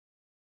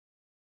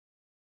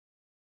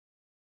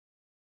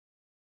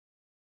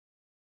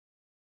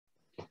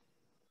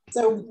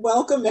So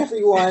welcome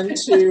everyone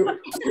to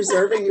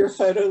Preserving Your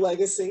Photo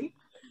Legacy.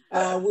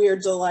 We are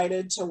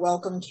delighted to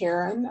welcome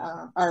Caren,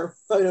 our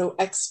photo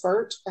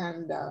expert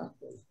and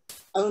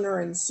owner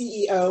and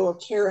CEO of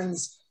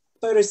Caren's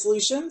Photo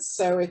Solutions.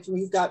 So if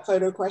we've got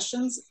photo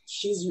questions,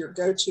 she's your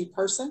go-to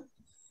person.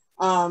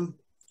 I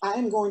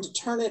am going to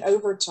turn it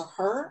over to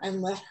her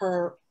and let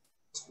her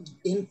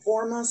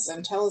inform us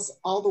and tell us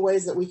all the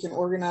ways that we can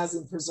organize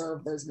and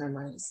preserve those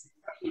memories.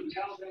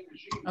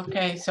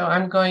 Okay, so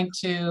I'm going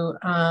to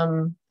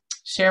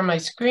share my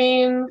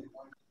screen.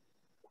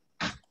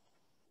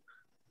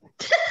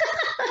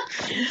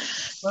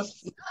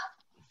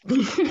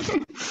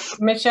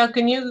 Michelle,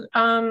 can you,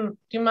 do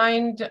you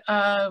mind?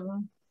 There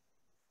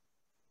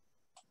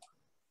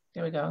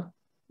we go.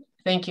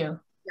 Thank you.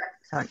 Yeah,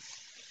 sorry.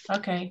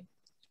 Okay.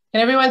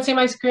 Can everyone see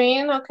my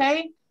screen?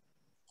 Okay.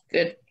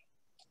 Good.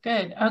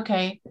 Good.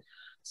 Okay.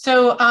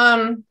 So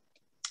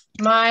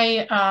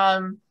my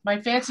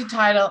fancy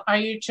title, Are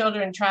Your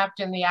Children Trapped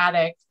in the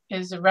Attic,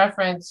 is a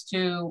reference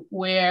to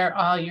where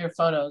all your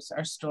photos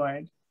are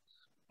stored.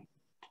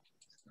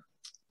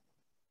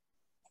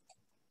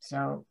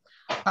 So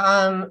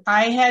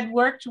I had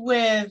worked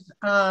with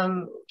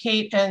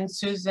Kate and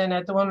Susan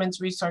at the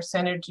Women's Resource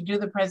Center to do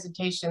the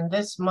presentation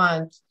this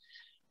month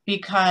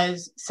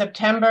because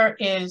September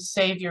is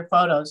Save Your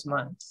Photos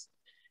Month.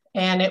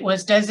 And it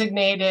was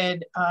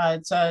designated,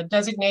 it's a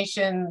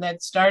designation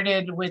that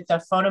started with the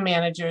photo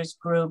managers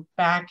group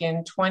back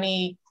in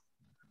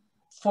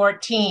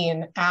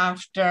 2014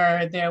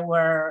 after there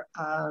were,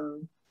 I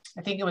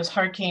think it was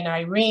Hurricane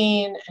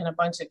Irene and a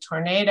bunch of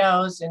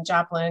tornadoes in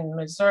Joplin,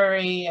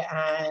 Missouri,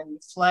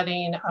 and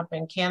flooding up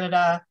in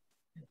Canada.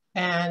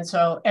 And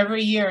so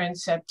every year in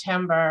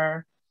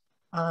September,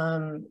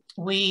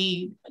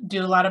 we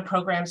do a lot of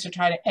programs to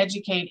try to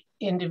educate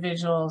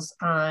individuals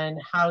on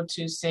how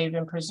to save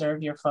and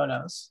preserve your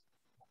photos.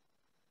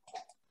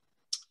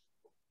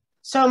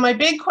 So my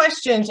big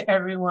question to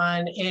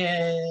everyone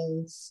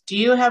is, do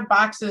you have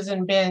boxes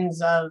and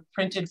bins of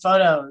printed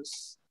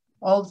photos,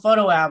 old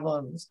photo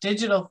albums,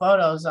 digital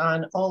photos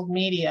on old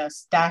media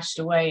stashed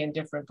away in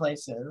different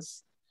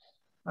places?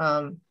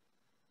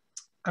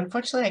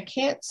 Unfortunately, I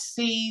can't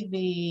see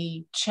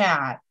the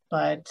chat,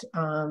 but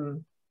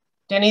do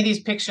any of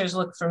these pictures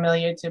look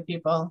familiar to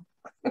people?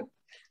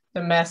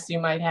 The mess you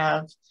might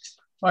have,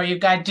 or you've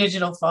got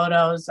digital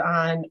photos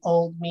on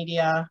old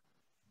media.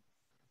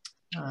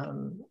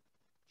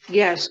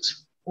 Yes.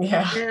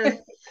 Yeah.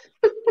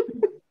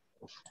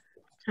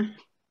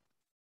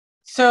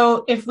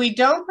 So if we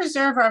don't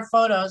preserve our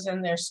photos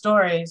and their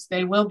stories,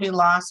 they will be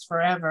lost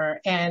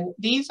forever. And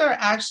these are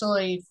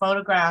actually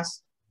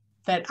photographs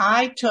that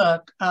I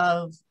took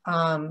of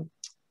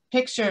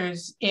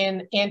pictures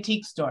in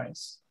antique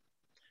stores,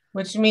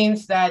 which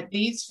means that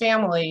these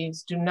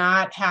families do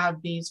not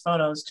have these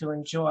photos to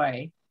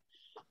enjoy.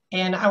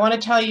 And I want to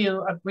tell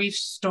you a brief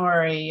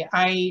story.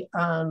 I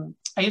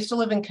used to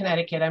live in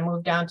Connecticut. I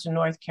moved down to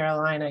North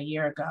Carolina a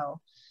year ago.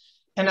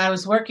 And I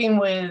was working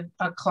with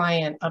a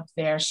client up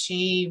there.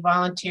 She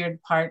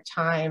volunteered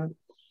part-time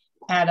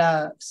at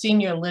a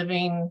senior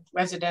living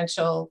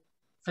residential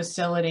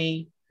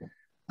facility.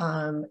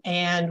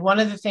 And one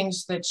of the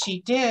things that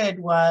she did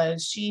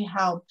was she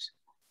helped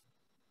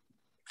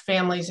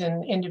families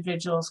and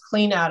individuals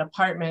clean out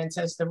apartments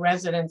as the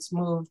residents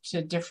moved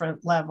to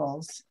different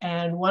levels.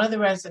 And one of the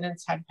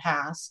residents had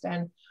passed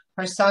and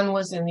her son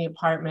was in the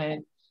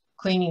apartment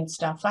cleaning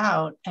stuff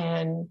out.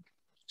 And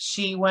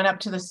she went up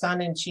to the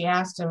son and she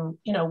asked him,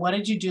 you know, what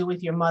did you do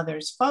with your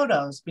mother's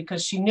photos?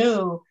 Because she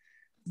knew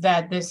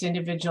that this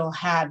individual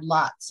had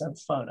lots of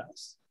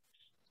photos.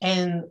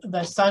 And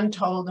the son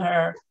told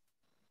her,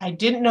 I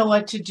didn't know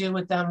what to do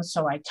with them,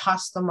 so I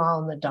tossed them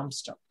all in the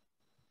dumpster.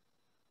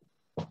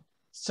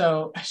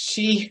 So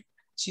she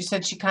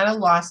said she kind of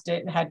lost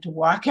it and had to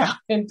walk out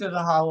into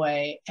the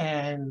hallway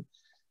and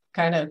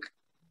kind of,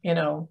 you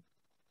know,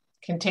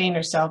 contain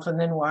herself and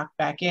then walk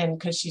back in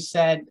because she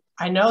said,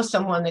 I know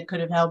someone that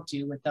could have helped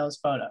you with those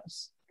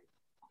photos.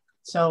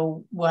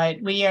 So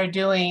what we are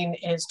doing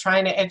is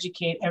trying to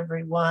educate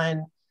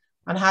everyone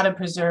on how to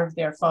preserve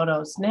their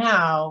photos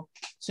now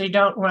so you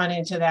don't run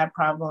into that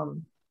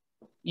problem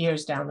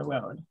years down the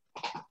road.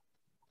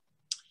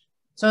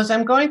 So as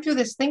I'm going through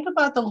this, think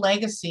about the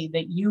legacy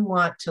that you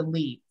want to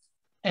leave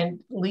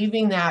and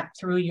leaving that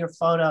through your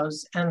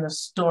photos and the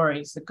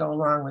stories that go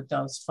along with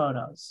those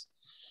photos.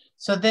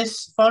 So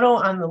this photo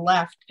on the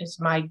left is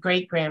my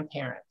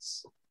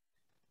great-grandparents.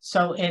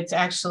 So it's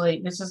actually,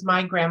 this is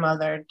my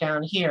grandmother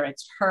down here.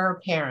 It's her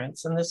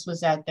parents, and this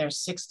was at their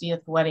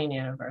 60th wedding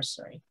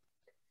anniversary.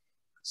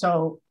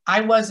 So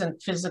I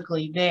wasn't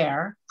physically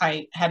there.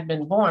 I had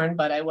been born,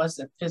 but I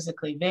wasn't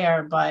physically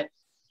there. But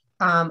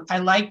I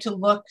like to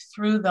look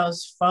through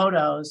those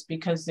photos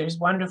because there's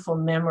wonderful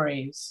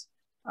memories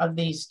of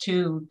these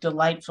two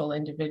delightful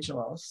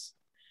individuals.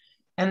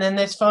 And then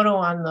this photo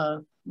on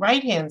the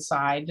right-hand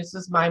side, this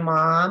is my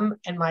mom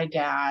and my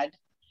dad.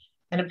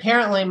 And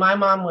apparently my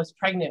mom was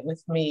pregnant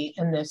with me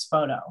in this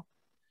photo.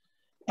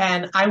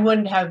 And I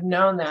wouldn't have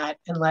known that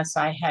unless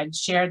I had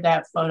shared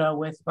that photo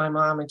with my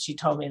mom and she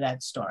told me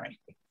that story.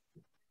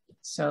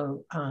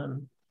 So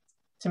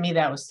to me,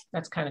 that's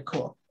kind of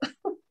cool.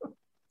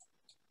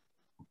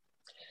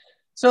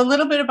 So a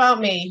little bit about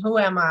me. Who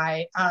am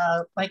I?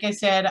 Like I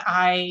said,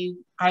 I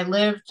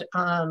lived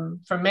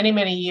for many,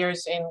 many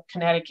years in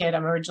Connecticut.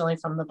 I'm originally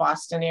from the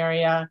Boston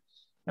area.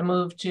 I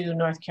moved to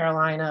North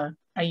Carolina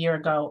a year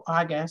ago,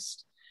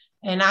 August.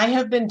 And I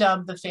have been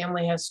dubbed the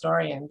family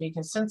historian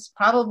because since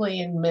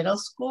probably in middle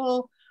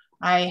school,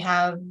 I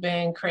have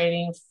been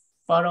creating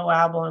photo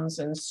albums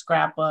and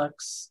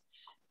scrapbooks.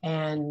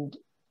 And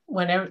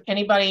whenever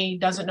anybody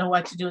doesn't know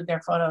what to do with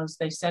their photos,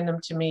 they send them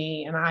to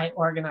me and I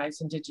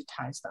organize and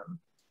digitize them.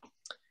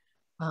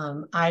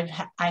 I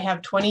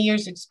have 20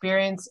 years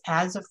experience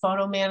as a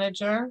photo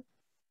manager,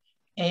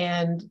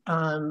 and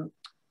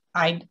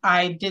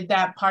I did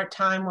that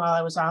part-time while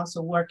I was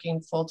also working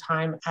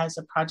full-time as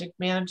a project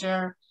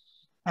manager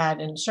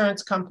at an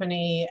insurance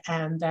company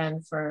and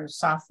then for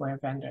software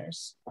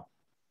vendors.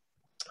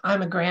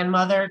 I'm a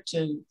grandmother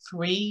to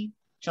 3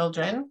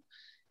 children,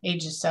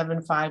 ages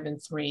 7, 5,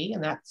 and 3,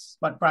 and that's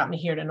what brought me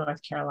here to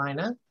North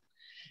Carolina.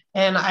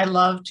 And I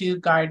love to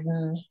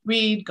garden,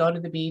 read, go to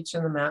the beach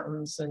and the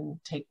mountains and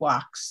take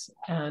walks.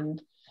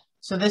 And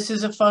so this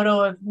is a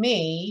photo of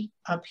me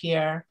up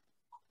here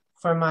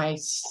for my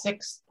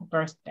 6th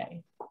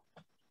birthday.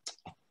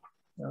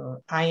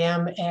 So I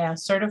am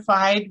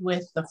certified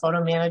with the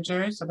photo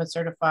managers. I'm a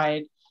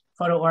certified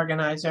photo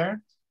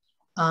organizer.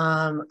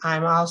 I'm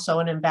also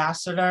an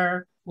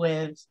ambassador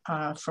with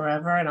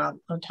Forever, and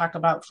I'll talk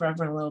about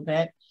Forever in a little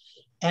bit,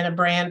 and a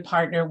brand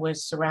partner with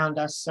Surround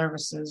Us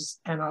Services,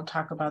 and I'll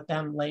talk about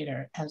them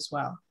later as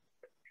well.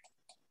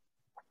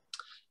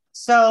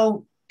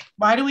 So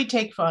why do we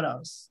take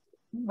photos?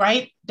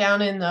 Write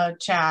down in the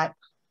chat.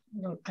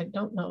 I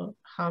don't know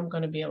how I'm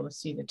going to be able to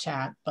see the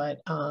chat, but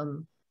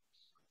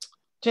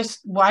just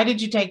why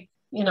did you take,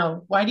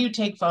 why do you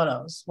take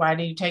photos? Why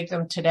do you take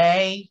them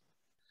today?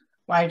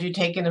 Why have you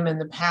taken them in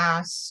the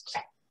past?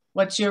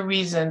 What's your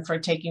reason for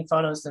taking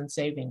photos and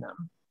saving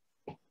them?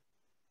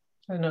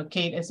 I don't know,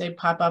 Kate, as they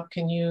pop up,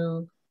 can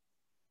you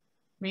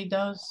read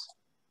those?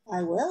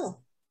 I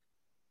will.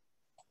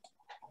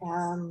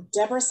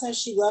 Deborah says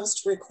she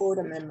loves to record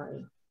a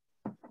memory.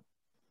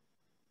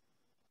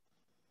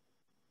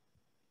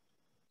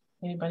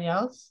 Anybody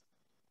else?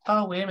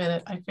 Oh, wait a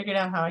minute. I figured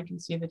out how I can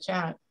see the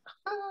chat.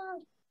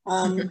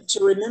 To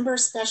remember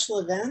special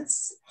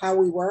events, how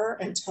we were,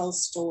 and tell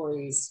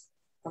stories,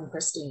 from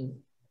Christine.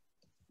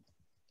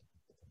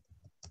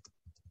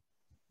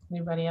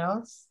 Anybody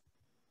else?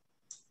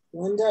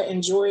 Linda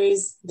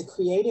enjoys the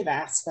creative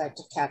aspect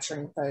of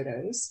capturing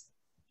photos.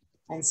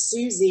 And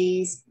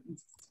Susie's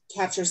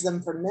captures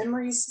them for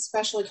memories,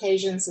 special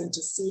occasions, and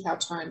to see how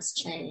times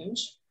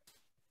change.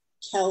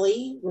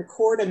 Kelly,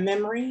 record a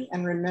memory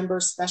and remember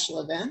special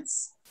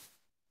events.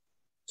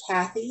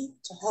 Kathy,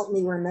 to help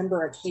me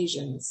remember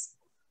occasions.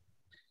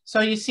 So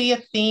you see a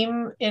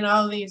theme in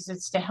all these,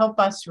 it's to help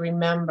us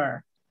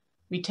remember.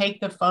 We take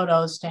the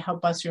photos to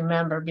help us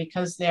remember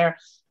because they're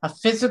a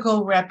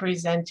physical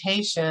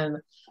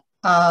representation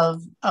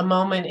of a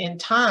moment in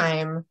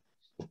time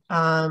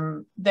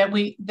that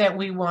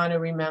we want to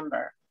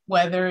remember,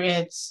 whether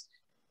it's,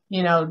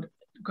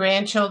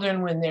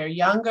 grandchildren when they're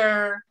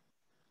younger.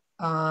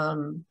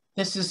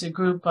 This is a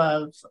group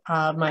of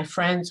my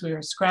friends. We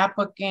were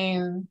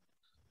scrapbooking,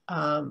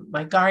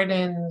 my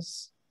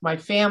gardens, my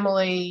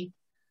family.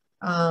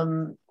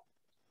 And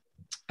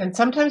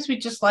sometimes we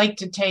just like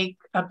to take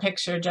a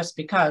picture just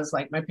because,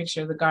 like my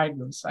picture of the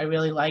gardens. I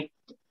really like,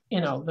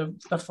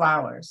 the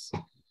flowers.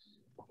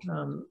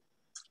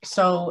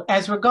 So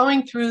as we're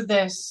going through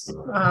this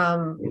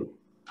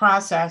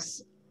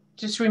process,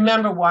 just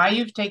remember why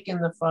you've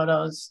taken the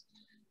photos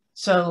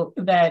so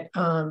that,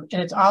 and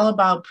it's all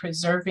about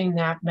preserving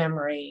that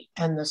memory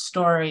and the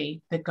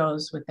story that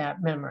goes with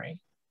that memory.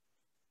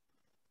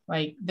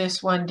 Like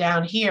this one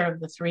down here of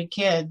the 3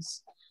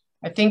 kids,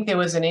 I think there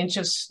was an inch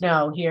of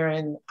snow here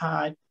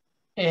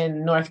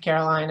in North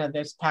Carolina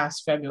this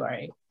past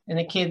February, and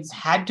the kids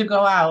had to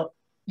go out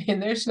in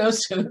their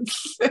snowsuits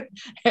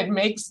and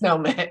make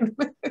snowmen.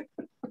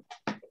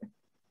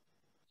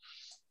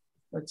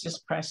 It's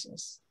just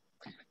precious.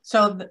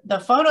 So the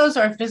photos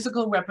are a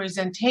physical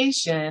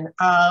representation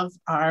of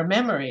our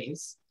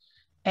memories.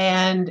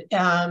 And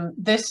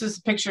this is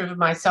a picture of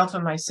myself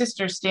and my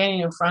sister standing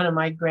in front of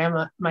my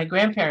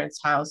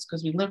grandparents' house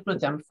because we lived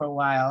with them for a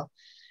while.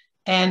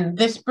 And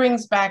this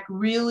brings back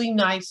really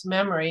nice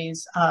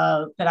memories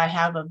that I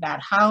have of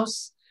that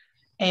house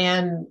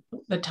and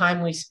the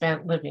time we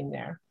spent living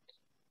there.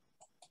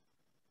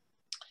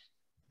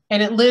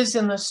 And it lives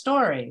in the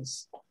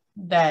stories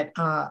that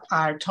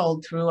are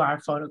told through our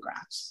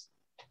photographs.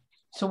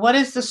 So what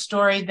is the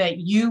story that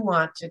you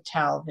want to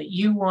tell, that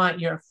you want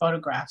your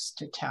photographs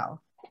to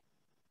tell?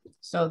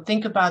 So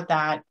think about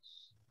that.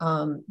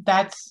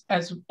 That's,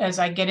 as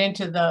I get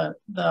into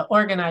the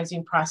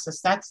organizing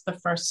process, that's the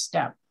first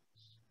step,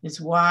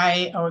 is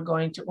why are we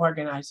going to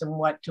organize and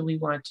what do we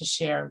want to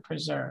share and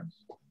preserve?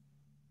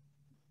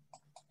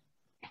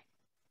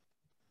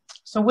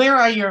 So where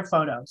are your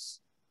photos?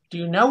 Do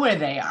you know where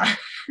they are?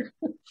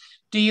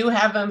 Do you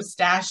have them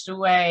stashed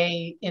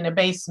away in a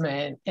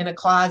basement, in a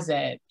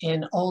closet,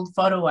 in old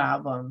photo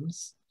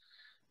albums?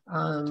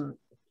 And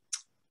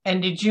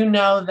did you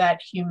know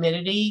that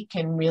humidity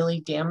can really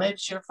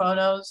damage your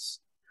photos?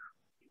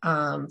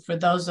 For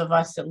those of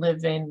us that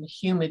live in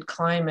humid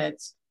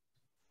climates,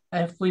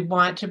 if we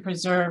want to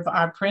preserve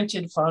our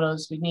printed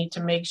photos, we need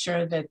to make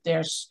sure that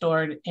they're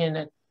stored in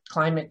a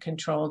climate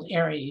controlled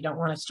area. You don't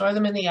want to store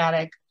them in the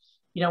attic.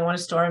 You don't want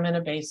to store them in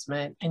a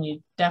basement, and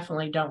you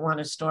definitely don't want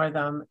to store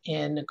them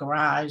in a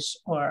garage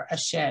or a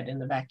shed in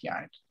the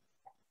backyard.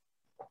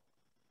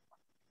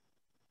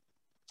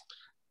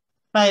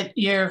 But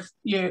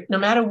no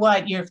matter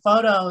what, your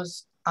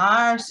photos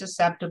are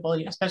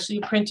susceptible, especially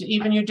printed,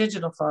 even your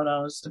digital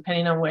photos,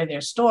 depending on where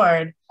they're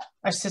stored,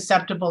 are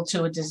susceptible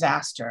to a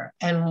disaster.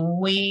 And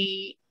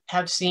we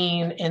have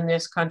seen in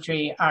this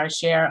country our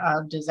share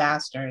of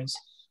disasters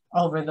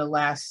over the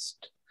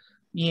last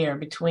year,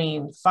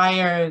 between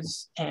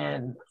fires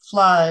and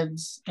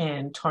floods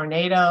and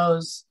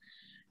tornadoes.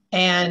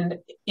 And,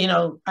 you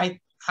know, I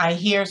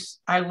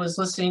was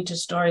listening to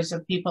stories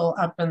of people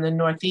up in the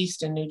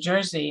Northeast in New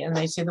Jersey, and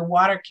they say the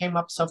water came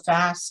up so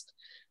fast,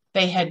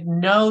 they had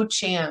no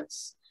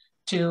chance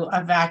to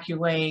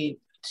evacuate,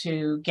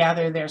 to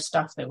gather their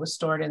stuff that was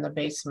stored in the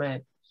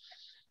basement.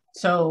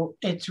 So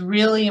it's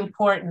really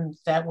important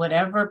that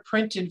whatever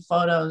printed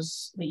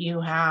photos that you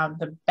have,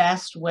 the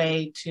best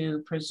way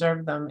to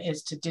preserve them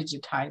is to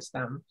digitize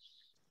them.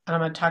 And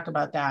I'm going to talk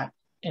about that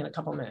in a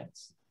couple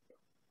minutes.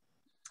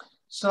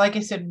 So like I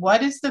said,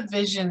 what is the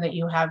vision that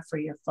you have for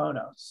your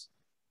photos?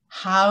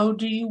 How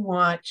do you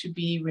want to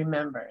be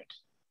remembered?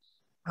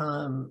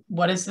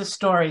 What is the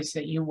stories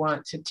that you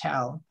want to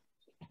tell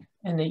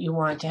and that you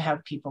want to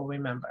have people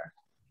remember?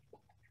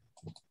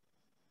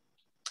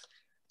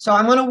 So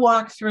I'm going to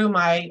walk through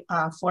my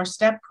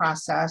 4-step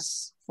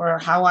process for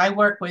how I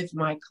work with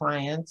my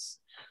clients.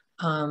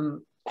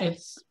 Hopefully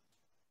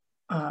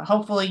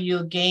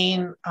you'll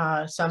gain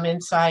some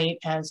insight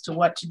as to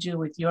what to do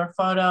with your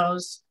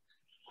photos.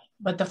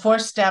 But the 4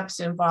 steps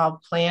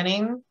involve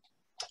planning,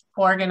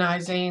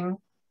 organizing,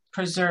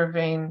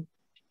 preserving,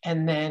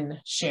 and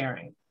then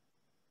sharing.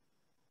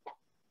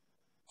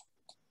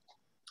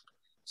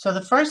 So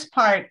the first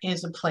part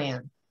is a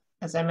plan,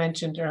 as I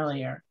mentioned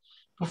earlier.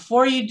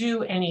 Before you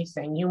do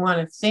anything, you want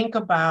to think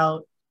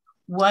about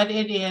what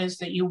it is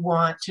that you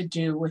want to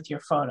do with your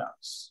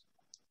photos.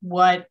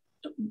 What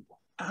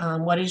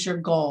is your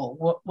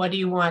goal? What do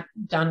you want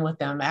done with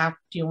them?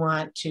 Do you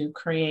want to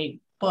create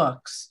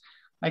books?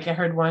 Like I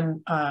heard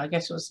one, I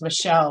guess it was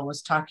Michelle,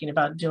 was talking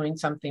about doing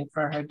something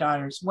for her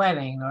daughter's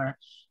wedding or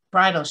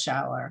bridal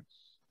shower.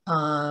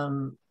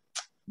 Do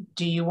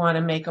you want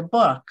to make a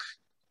book?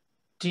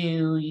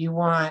 Do you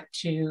want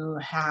to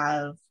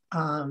have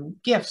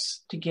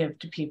gifts to give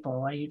to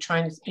people? Are you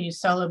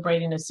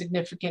celebrating a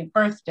significant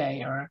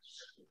birthday or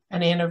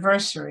an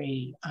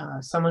anniversary?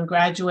 Someone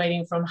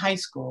graduating from high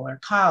school or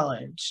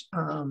college?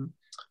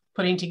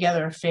 Putting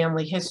together a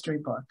family history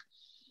book.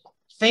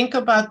 Think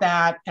about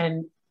that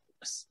and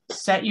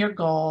set your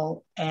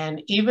goal.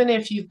 And even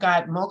if you've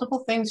got multiple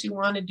things you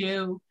want to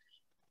do,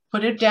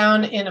 put it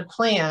down in a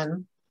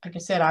plan. Like I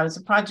said, I was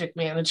a project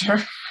manager.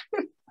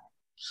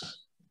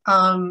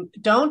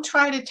 Don't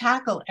try to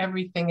tackle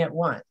everything at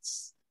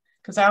once,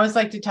 because I always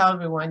like to tell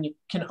everyone you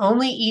can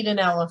only eat an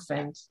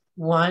elephant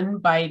one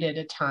bite at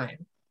a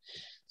time.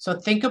 So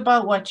think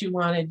about what you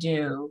want to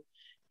do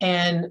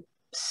and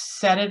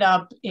set it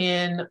up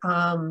in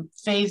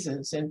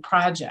phases and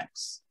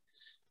projects.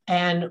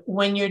 And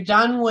when you're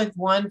done with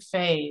one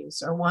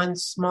phase or one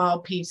small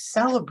piece,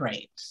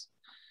 celebrate.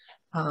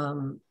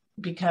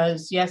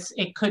 Because yes,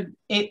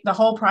 the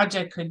whole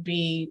project could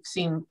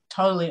seem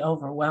totally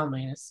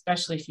overwhelming,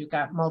 especially if you've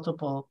got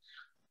multiple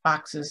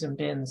boxes and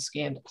bins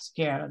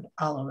scattered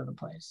all over the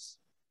place.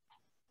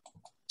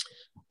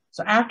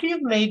 So after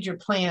you've made your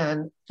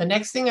plan, the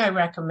next thing I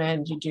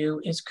recommend you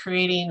do is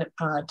creating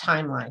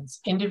timelines,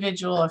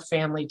 individual or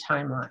family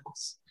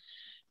timelines.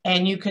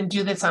 And you can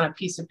do this on a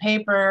piece of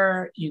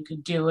paper. You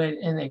could do it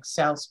in an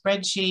Excel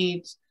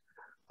spreadsheet.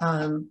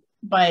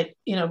 But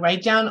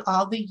write down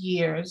all the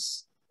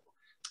years,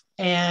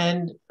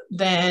 and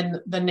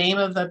then the name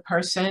of the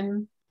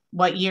person,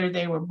 what year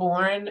they were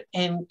born,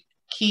 and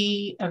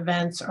key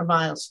events or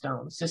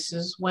milestones. This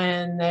is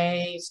when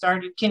they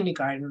started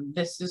kindergarten.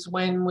 This is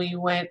when we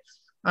went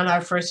on our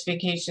first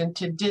vacation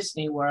to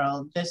Disney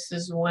World. This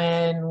is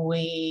when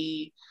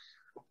we,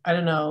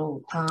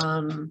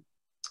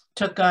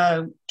 took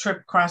a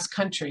trip cross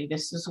country.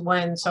 This is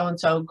when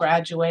so-and-so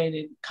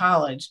graduated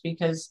college.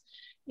 Because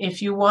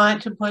if you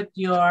want to put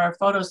your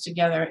photos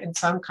together in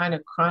some kind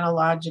of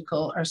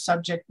chronological or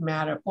subject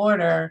matter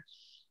order,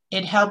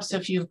 it helps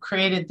if you've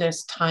created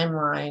this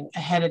timeline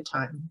ahead of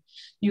time.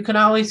 You can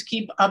always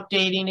keep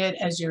updating it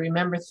as you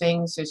remember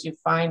things, as you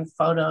find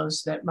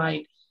photos that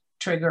might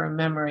trigger a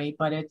memory,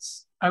 but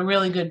it's a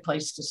really good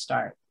place to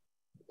start.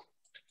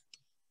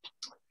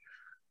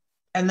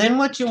 And then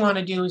what you want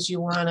to do is you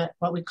want to,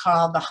 what we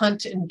call the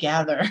hunt and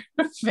gather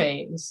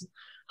phase.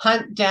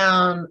 Hunt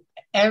down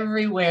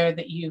everywhere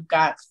that you've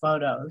got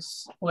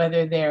photos,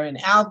 whether they're in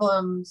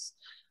albums,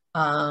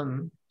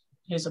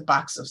 here's a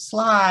box of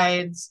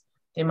slides,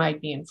 they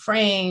might be in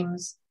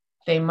frames,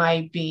 they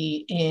might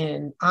be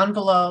in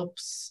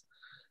envelopes,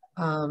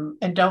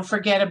 and don't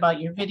forget about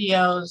your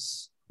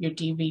videos, your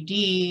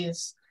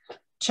DVDs.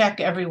 Check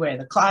everywhere,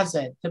 the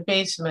closet, the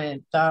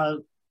basement,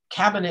 the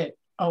cabinet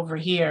over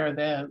here,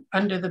 the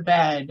under the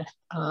bed,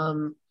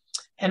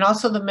 and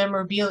also the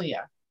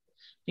memorabilia,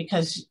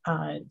 because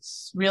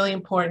it's really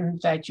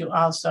important that you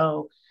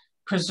also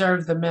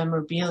preserve the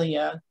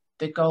memorabilia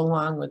that go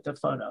along with the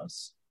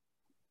photos.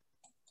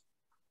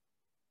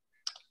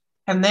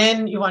 And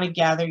then you want to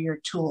gather your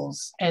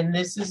tools. And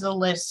this is a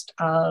list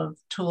of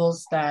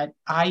tools that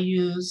I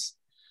use.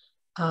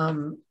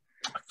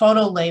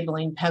 Photo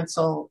labeling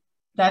pencil,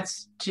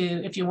 that's to,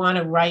 if you want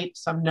to write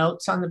some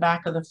notes on the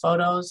back of the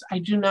photos. I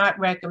do not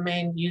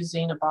recommend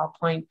using a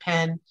ballpoint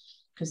pen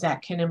because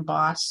that can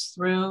emboss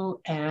through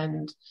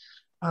and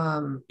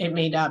it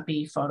may not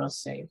be photo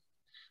safe.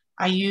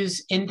 I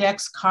use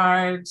index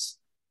cards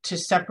to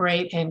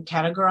separate and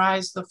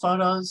categorize the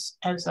photos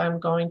as I'm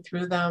going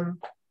through them.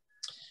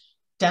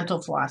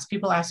 Dental floss.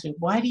 People ask me,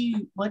 why do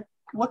you,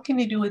 what can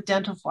you do with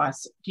dental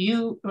floss? Do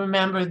you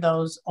remember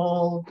those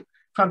old,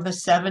 from the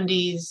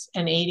 70s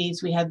and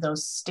 80s, we had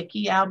those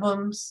sticky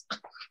albums?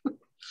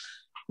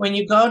 When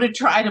you go to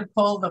try to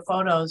pull the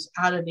photos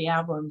out of the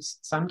albums,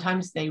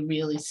 sometimes they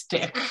really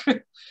stick.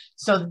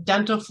 So the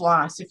dental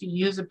floss, if you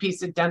use a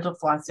piece of dental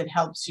floss, it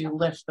helps you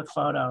lift the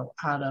photo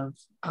out of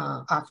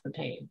off the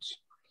page.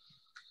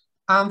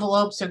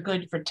 Envelopes are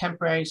good for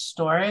temporary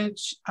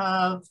storage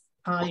of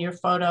your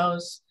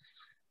photos.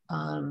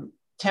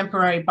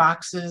 Temporary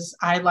boxes,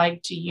 I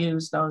like to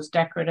use those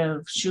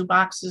decorative shoe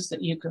boxes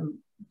that you can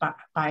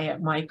buy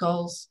at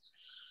Michael's.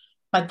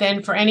 But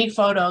then for any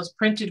photos,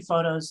 printed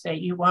photos that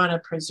you want to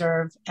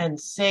preserve and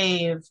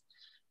save,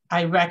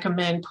 I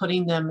recommend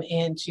putting them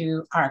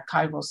into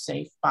archival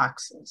safe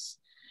boxes.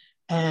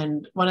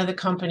 And one of the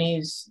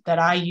companies that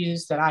I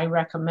use that I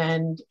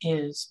recommend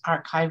is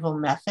Archival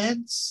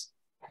Methods.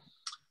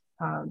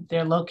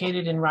 They're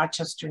located in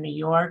Rochester, New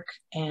York,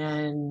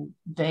 and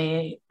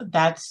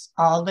that's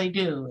all they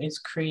do is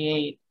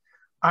create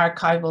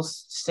archival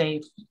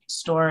safe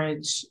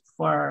storage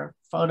for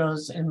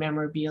photos and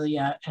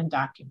memorabilia and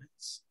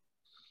documents.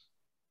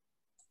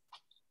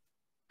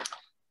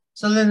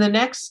 So then the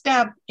next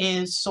step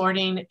is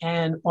sorting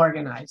and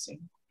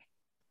organizing.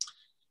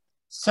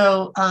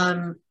 So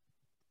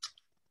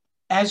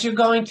as you're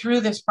going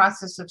through this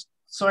process of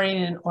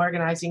sorting and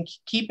organizing,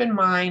 keep in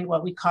mind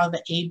what we call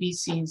the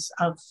ABCs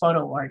of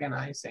photo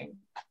organizing.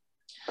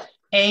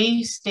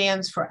 A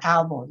stands for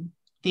album.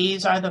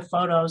 These are the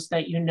photos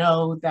that you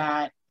know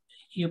that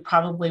you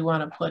probably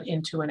want to put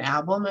into an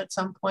album at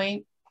some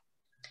point.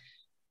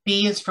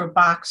 B is for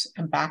box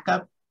and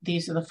backup.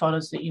 These are the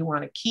photos that you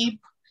want to keep.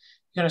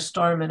 You're going to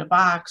store them in a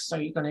box or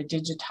you're going to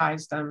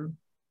digitize them.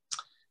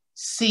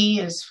 C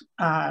is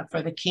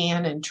for the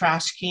can and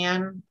trash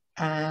can.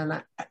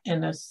 And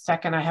in a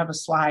second, I have a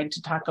slide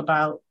to talk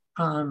about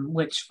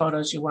which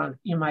photos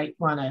you might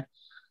want to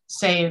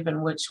save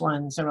and which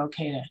ones are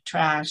okay to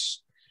trash.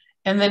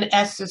 And then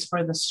S is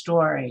for the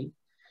story.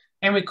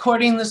 And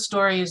recording the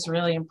story is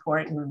really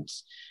important.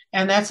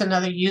 And that's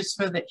another use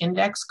for the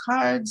index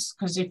cards,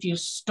 because if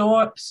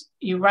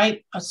you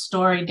write a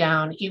story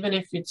down, even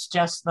if it's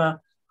just the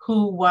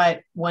who,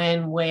 what,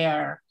 when,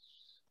 where,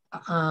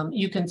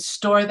 you can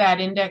store that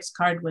index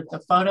card with the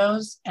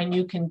photos, and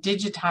you can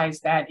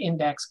digitize that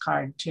index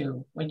card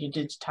too when you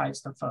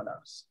digitize the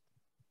photos.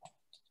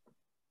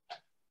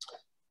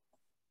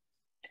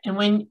 And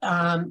when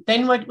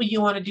then what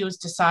you want to do is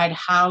decide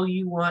how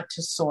you want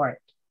to sort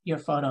your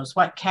photos.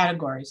 What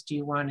categories do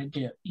you want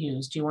to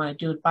use? Do you want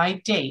to do it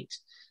by date?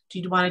 Do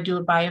you want to do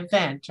it by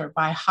event or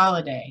by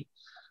holiday?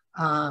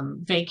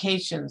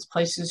 Vacations,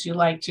 places you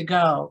like to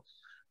go.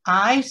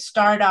 I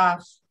start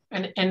off,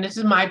 and this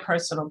is my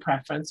personal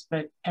preference,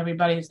 but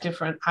everybody's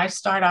different. I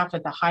start off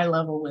at the high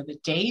level with a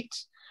date,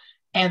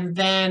 and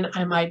then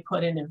I might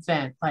put an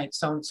event like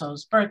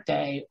so-and-so's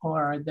birthday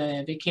or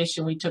the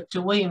vacation we took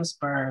to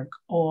Williamsburg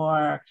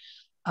or,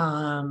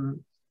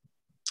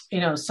 you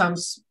know, some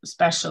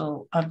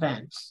special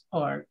event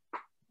or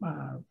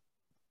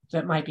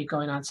that might be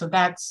going on. So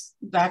that's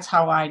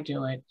how I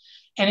do it.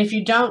 And if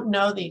you don't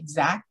know the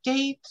exact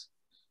date,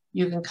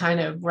 you can kind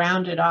of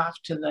round it off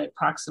to the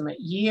approximate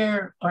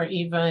year or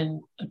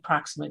even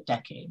approximate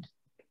decade.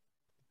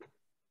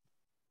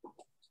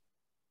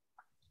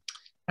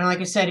 And like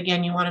I said,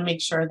 again, you want to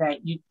make sure that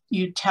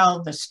you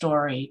tell the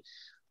story.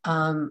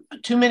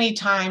 Too many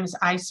times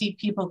I see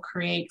people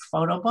create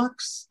photo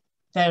books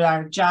that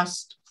are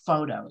just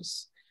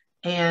photos.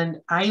 And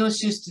I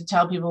always used to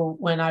tell people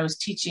when I was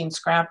teaching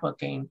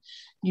scrapbooking,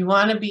 you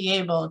want to be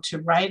able to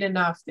write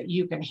enough that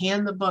you can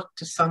hand the book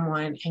to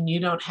someone and you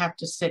don't have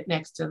to sit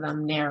next to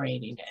them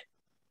narrating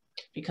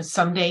it, because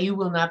someday you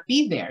will not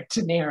be there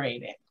to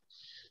narrate it.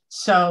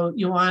 So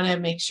you want to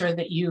make sure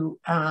that you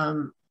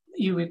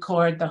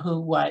record the who,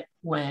 what,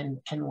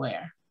 when, and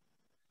where,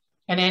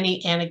 and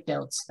any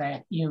anecdotes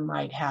that you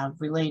might have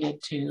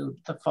related to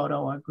the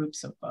photo or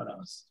groups of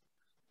photos.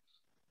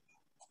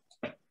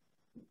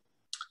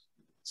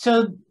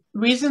 So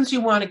reasons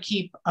you want to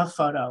keep a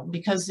photo: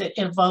 because it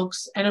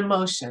evokes an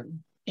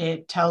emotion.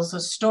 It tells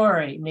a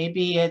story.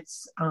 Maybe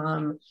it's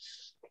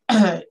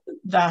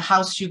the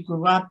house you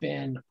grew up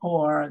in,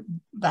 or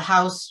the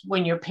house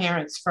when your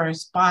parents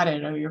first bought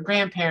it, or your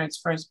grandparents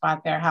first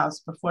bought their house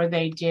before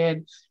they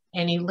did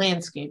any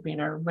landscaping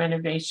or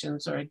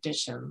renovations or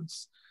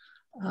additions.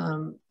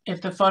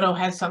 If the photo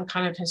has some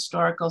kind of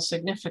historical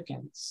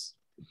significance.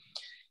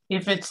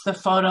 If it's the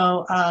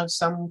photo of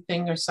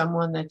something or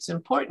someone that's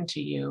important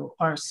to you,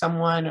 or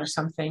someone or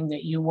something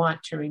that you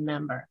want to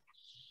remember.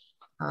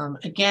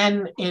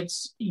 Again,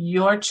 it's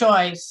your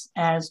choice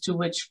as to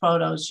which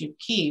photos you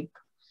keep.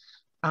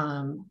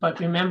 But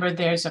remember,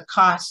 there's a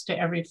cost to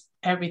every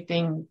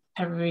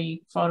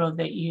photo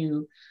that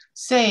you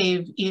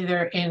save,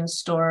 either in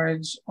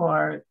storage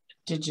or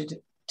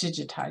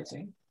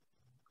digitizing.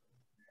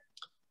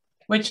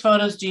 Which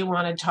photos do you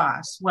want to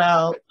toss?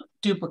 Well,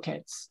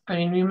 duplicates. I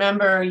mean,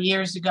 remember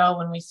years ago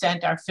when we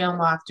sent our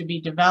film off to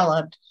be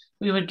developed,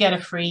 we would get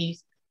a free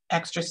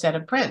extra set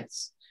of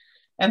prints.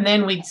 And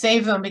then we'd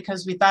save them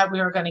because we thought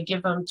we were going to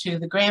give them to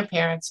the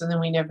grandparents, and then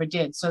we never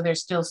did. So they're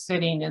still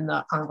sitting in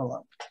the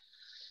envelope.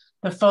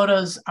 The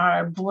photos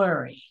are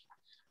blurry.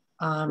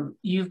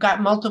 You've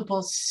got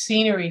multiple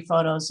scenery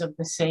photos of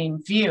the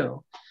same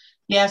view.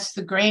 Yes,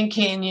 the Grand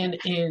Canyon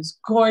is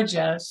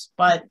gorgeous,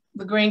 but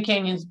the Grand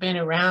Canyon's been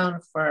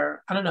around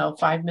for, I don't know,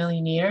 5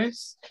 million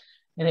years,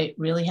 and it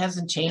really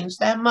hasn't changed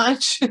that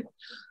much.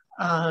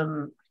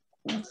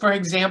 For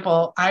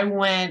example, I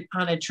went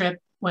on a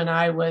trip when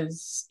I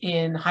was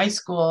in high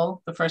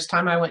school, the first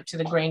time I went to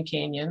the Grand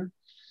Canyon,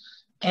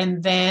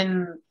 and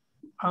then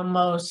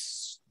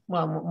almost,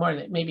 well, more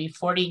than maybe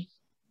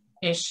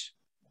 40-ish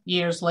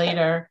years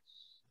later,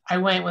 I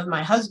went with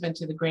my husband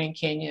to the Grand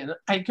Canyon.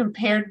 I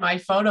compared my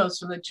photos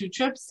from the two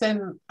trips,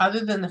 and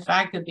other than the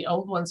fact that the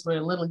old ones were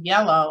a little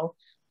yellow,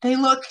 they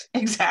look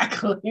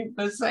exactly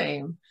the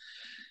same.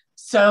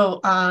 So,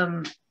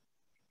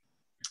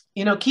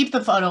 you know, keep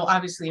the photo,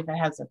 obviously, if it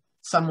has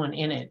someone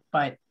in it,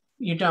 but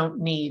you don't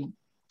need,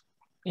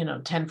 you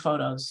know, 10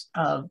 photos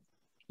of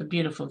the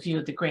beautiful view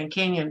of the Grand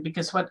Canyon,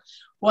 because what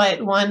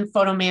one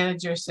photo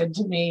manager said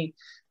to me,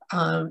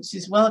 she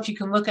says, well, if you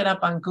can look it up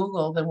on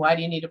Google, then why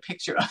do you need a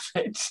picture of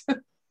it?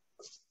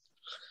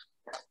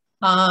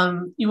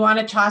 You want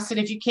to toss it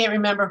if you can't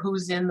remember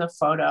who's in the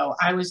photo.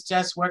 I was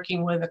just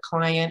working with a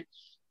client.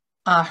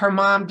 Her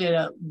mom did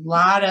a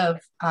lot of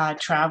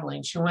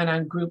traveling. She went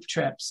on group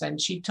trips, and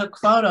she took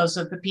photos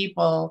of the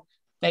people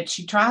that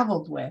she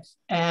traveled with.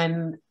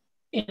 And,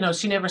 you know,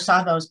 she never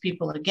saw those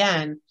people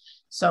again.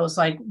 So it's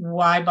like,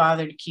 why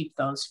bother to keep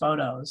those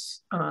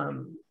photos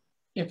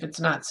if it's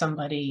not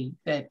somebody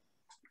that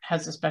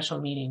has a special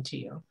meaning to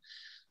you?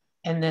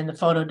 And then the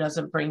photo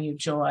doesn't bring you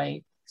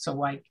joy. So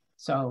why?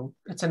 So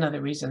it's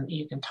another reason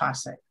you can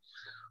toss it.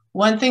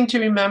 One thing to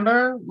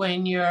remember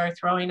when you're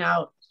throwing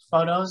out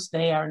photos,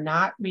 they are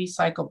not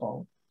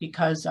recyclable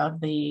because of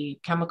the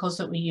chemicals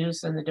that we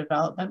use in the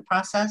development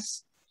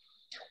process.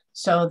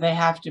 So they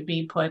have to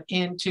be put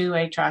into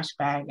a trash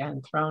bag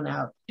and thrown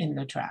out in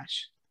the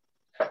trash.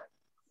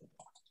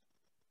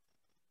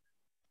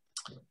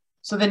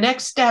 So the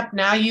next step,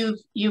 now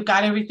you've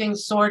got everything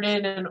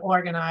sorted and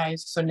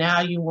organized. So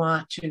now you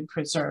want to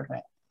preserve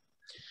it.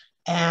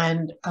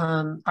 And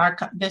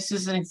this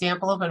is an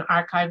example of an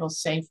archival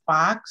safe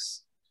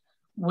box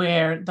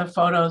where the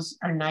photos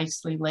are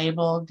nicely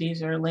labeled.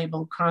 These are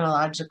labeled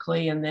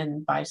chronologically and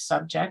then by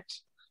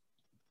subject.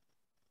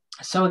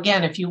 So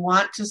again, if you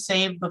want to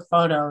save the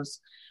photos,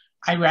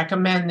 I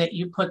recommend that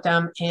you put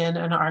them in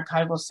an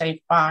archival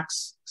safe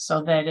box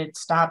so that it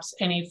stops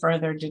any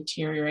further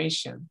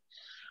deterioration.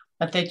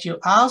 But that you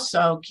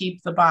also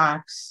keep the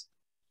box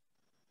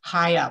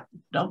high up.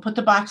 Don't put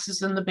the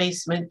boxes in the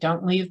basement.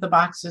 Don't leave the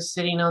boxes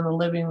sitting on the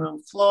living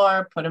room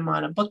floor. Put them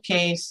on a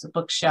bookcase, a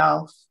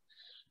bookshelf.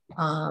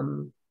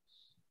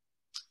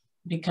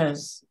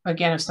 Because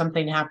again, if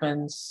something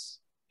happens,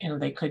 you know,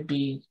 they could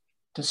be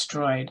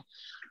destroyed.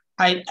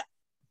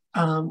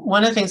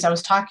 One of the things, I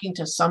was talking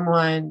to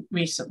someone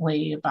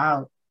recently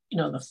about, you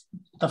know,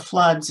 the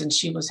floods, and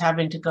she was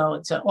having to go,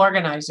 it's an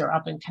organizer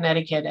up in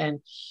Connecticut, and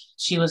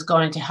she was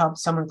going to help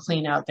someone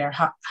clean out their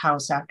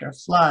house after a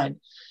flood.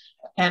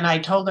 And I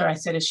told her, I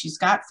said, if she's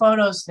got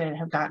photos that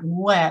have gotten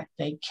wet,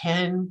 they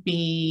can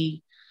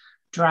be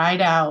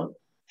dried out,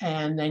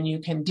 and then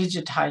you can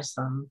digitize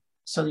them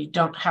so you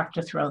don't have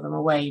to throw them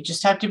away. You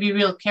just have to be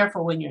real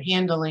careful when you're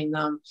handling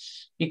them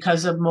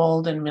because of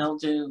mold and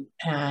mildew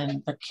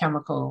and the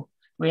chemical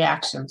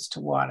reactions to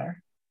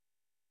water.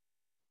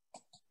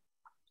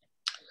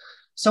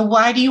 So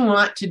why do you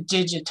want to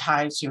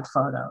digitize your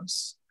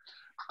photos?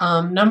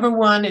 Number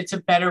one, it's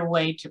a better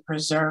way to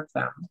preserve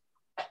them.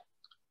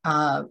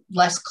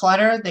 Less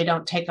clutter, they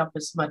don't take up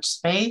as much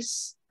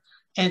space.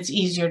 and it's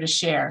easier to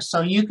share.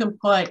 So you can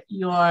put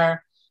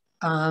your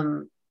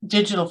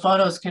digital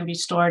photos can be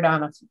stored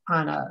on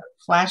a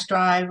flash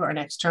drive or an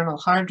external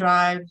hard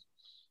drive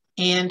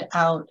and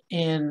out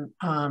in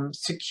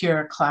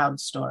secure cloud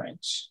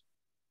storage.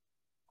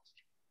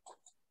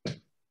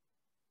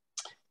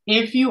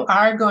 If you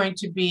are going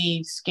to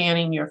be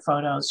scanning your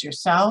photos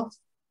yourself,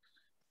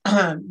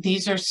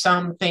 these are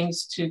some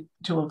things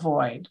to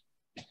avoid.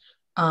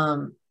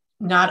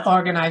 Not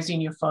organizing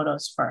your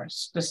photos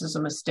first. This is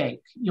a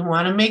mistake. You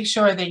want to make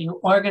sure that you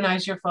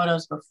organize your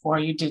photos before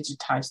you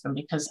digitize them,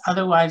 because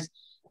otherwise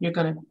you're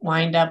going to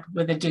wind up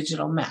with a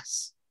digital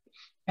mess.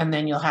 And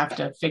then you'll have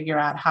to figure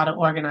out how to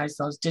organize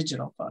those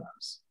digital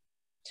photos.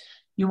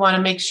 You want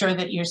to make sure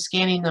that you're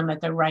scanning them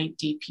at the right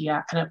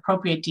DPI, an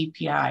appropriate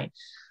DPI.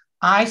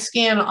 I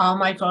scan all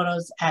my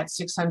photos at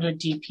 600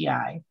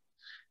 DPI.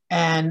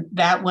 And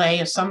that way,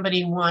 if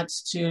somebody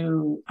wants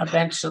to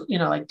eventually,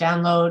 like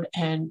download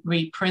and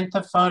reprint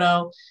the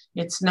photo,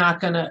 it's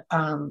not going to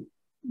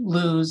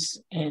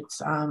lose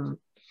its, what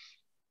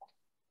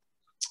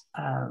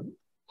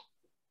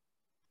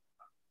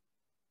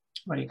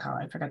do you call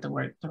it? I forgot the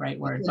right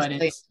word, but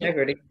it's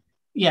integrity.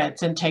 Yeah,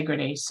 it's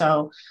integrity.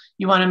 So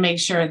you want to make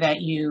sure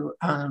that you,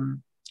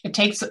 it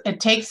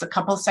takes a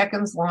couple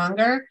seconds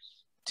longer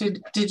to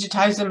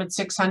digitize them at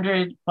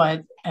 600,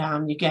 but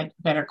you get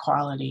better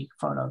quality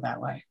photo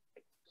that way.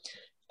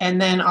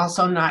 And then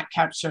also not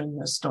capturing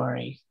the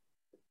story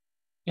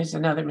is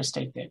another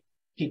mistake that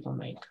people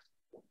make.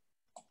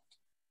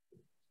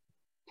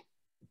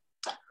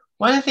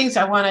 One of the things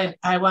I want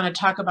to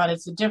talk about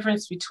is the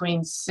difference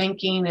between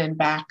syncing and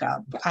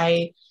backup.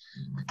 I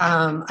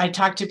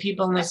talk to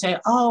people and they say,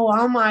 "Oh,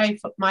 all my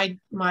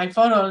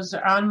photos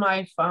are on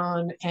my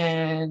phone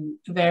and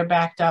they're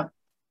backed up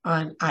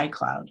on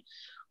iCloud."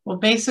 Well,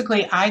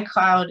 basically,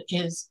 iCloud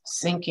is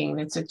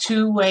syncing. It's a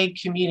two-way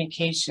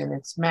communication.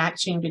 It's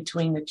matching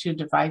between the two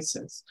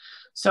devices.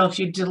 So if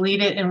you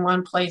delete it in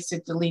one place,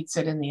 it deletes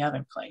it in the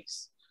other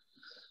place.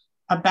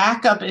 A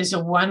backup is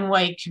a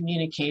one-way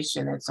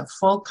communication. It's a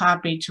full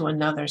copy to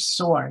another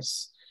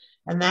source.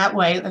 And that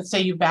way, let's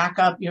say you back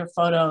up your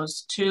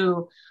photos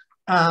to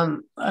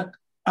a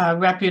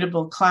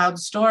reputable cloud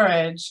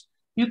storage,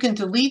 you can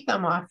delete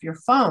them off your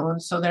phone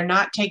so they're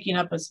not taking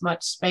up as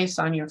much space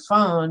on your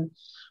phone,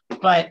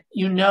 but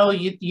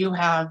you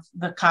have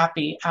the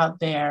copy out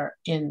there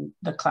in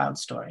the cloud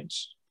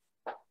storage.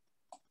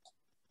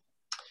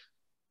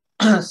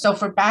 So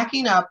for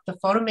backing up, the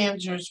photo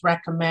managers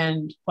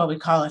recommend what we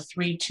call a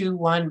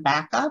 3-2-1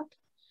 backup,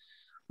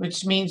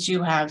 which means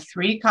you have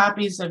 3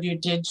 copies of your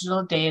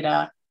digital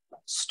data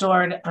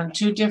stored on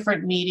 2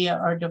 different media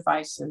or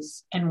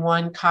devices, and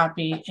 1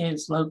 copy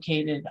is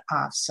located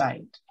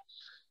off-site.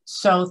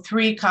 So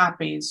 3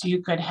 copies,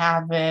 you could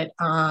have it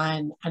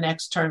on an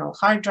external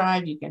hard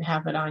drive, you can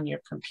have it on your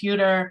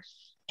computer,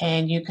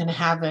 and you can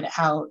have it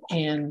out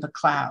in the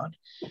cloud.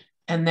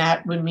 And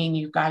that would mean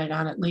you've got it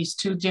on at least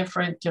 2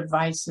 different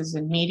devices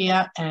and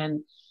media,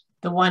 and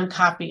the 1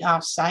 copy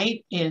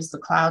off-site is the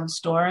cloud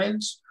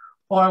storage.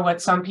 Or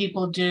what some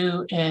people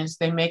do is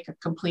they make a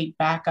complete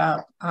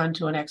backup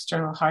onto an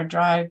external hard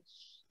drive,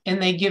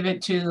 and they give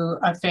it to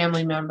a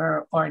family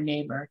member or a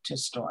neighbor to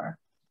store.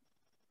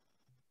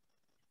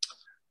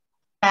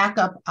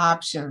 Backup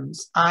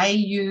options. I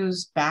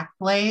use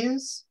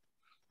Backblaze.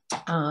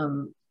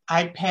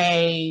 I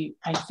pay,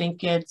 I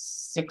think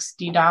it's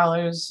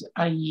 $60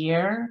 a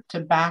year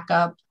to back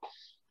up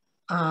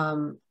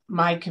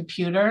my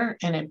computer,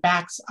 and it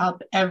backs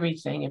up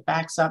everything. It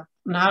backs up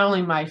not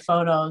only my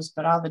photos,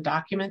 but all the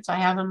documents I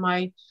have on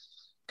my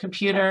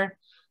computer.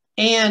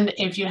 And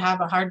if you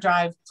have a hard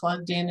drive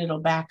plugged in, it'll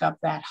back up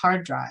that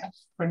hard drive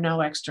for no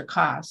extra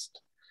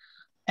cost.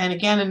 And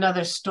again,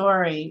 another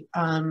story.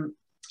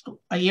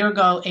 A year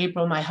ago,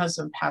 April, my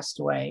husband passed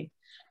away.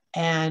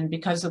 And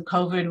because of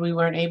COVID, we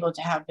weren't able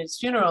to have his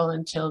funeral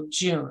until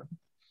June.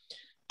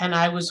 And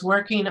I was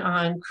working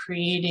on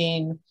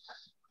creating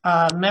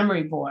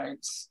memory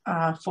boards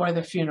for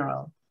the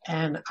funeral.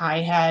 And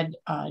I had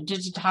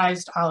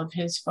digitized all of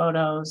his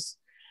photos,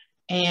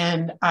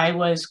 and I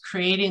was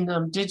creating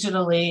them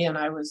digitally, and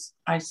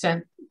I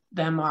sent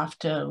them off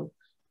to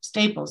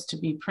Staples to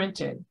be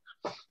printed.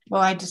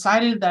 Well, I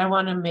decided that I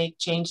want to make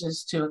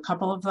changes to a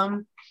couple of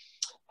them,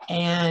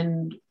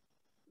 and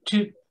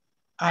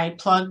I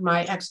plugged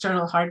my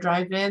external hard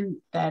drive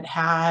in that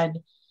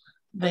had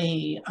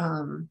the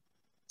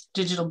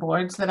digital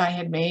boards that I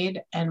had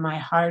made, and my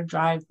hard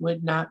drive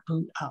would not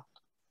boot up.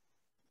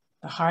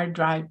 The hard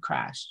drive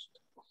crashed,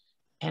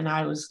 and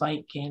I was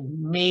like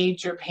in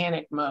major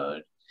panic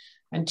mode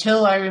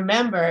until I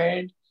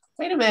remembered,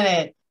 wait a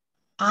minute,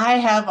 I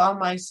have all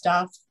my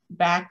stuff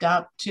backed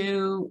up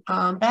to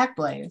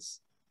Backblaze.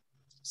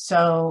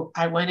 So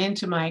I went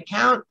into my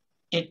account.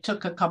 It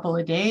took a couple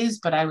of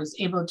days, but I was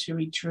able to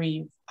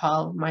retrieve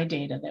all of my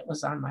data that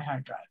was on my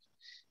hard drive,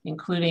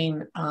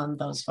 including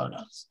those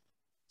photos.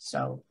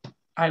 So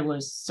I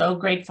was so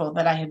grateful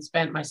that I had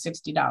spent my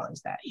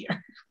 $60 that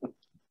year.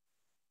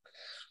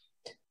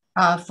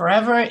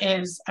 Forever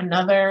is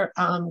another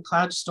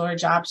cloud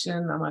storage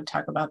option. I'm going to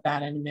talk about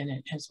that in a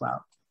minute as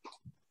well.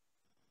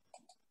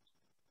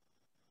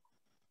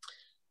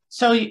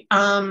 So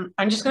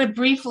I'm just going to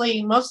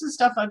briefly, most of the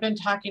stuff I've been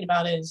talking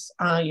about is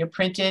your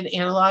printed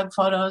analog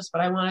photos,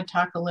 but I want to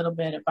talk a little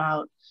bit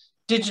about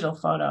digital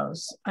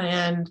photos.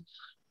 And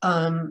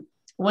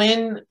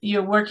when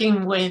you're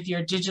working with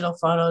your digital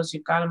photos,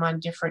 you've got them on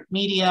different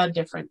media,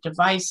 different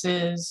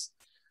devices.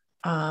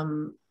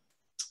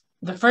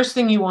 The first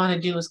thing you want to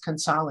do is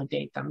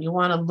consolidate them. You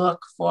want to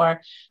look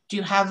for, do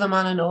you have them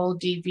on an old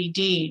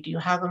DVD? Do you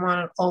have them on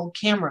an old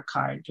camera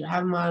card? Do you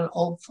have them on an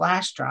old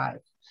flash drive?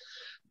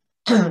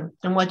 And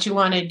what you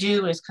want to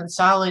do is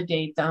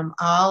consolidate them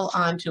all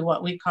onto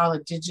what we call a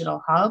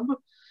digital hub,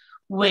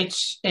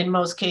 which in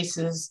most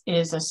cases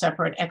is a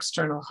separate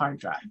external hard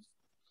drive.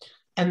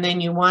 And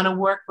then you want to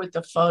work with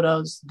the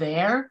photos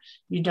there.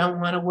 You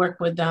don't want to work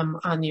with them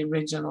on the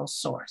original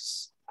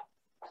source.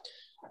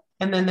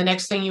 And then the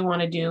next thing you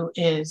want to do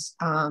is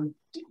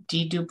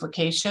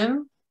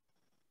deduplication.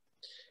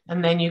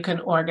 And then you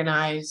can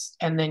organize,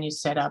 and then you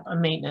set up a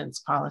maintenance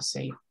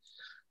policy.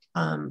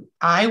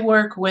 I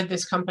work with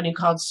this company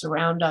called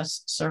Surround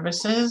Us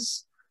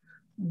Services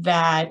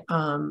that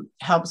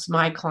helps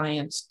my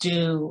clients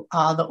do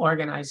all the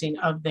organizing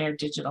of their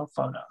digital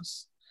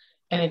photos.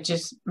 And it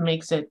just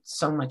makes it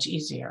so much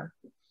easier.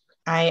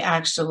 I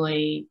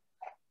actually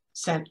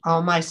sent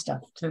all my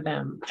stuff to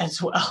them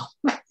as well.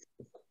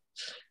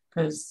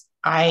 Because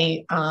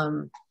I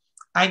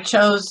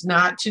chose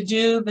not to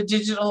do the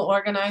digital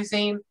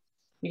organizing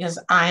because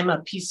I'm a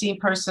PC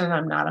person,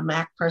 I'm not a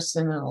Mac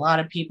person, and a lot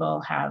of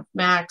people have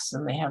Macs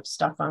and they have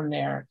stuff on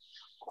their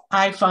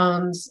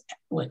iPhones,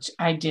 which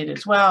I did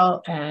as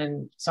well.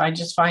 And so I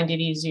just find it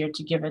easier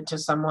to give it to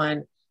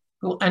someone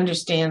who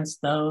understands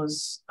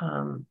those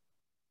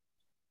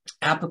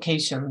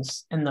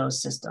applications and those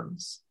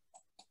systems.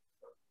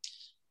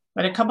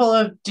 But a couple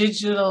of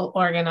digital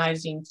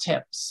organizing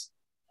tips.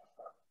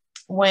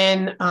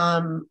 When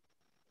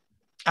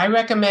I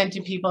recommend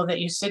to people that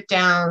you sit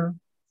down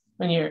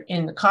when you're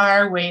in the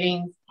car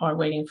waiting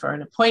for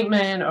an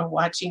appointment or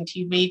watching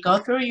TV, go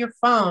through your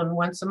phone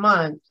once a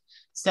month,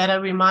 set a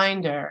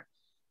reminder,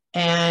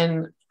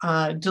 and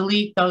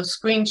delete those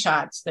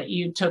screenshots that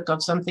you took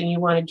of something you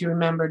wanted to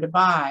remember to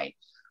buy,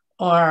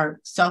 or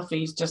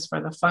selfies just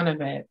for the fun of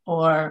it,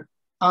 or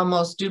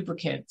almost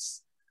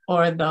duplicates,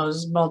 or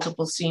those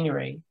multiple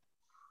scenery.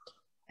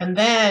 And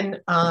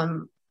then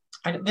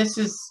this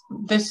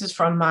is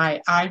from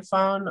my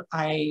iPhone.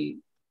 I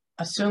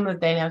assume that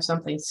they have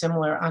something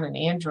similar on an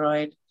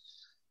Android.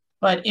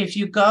 But if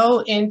you go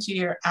into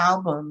your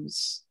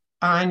albums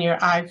on your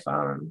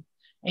iPhone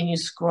and you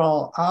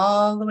scroll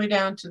all the way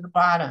down to the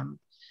bottom,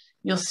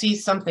 you'll see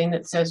something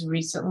that says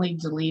recently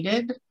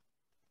deleted.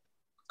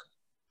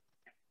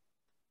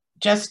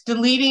 Just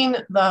deleting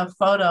the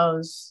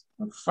photos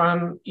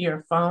from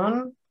your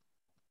phone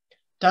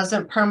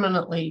doesn't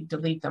permanently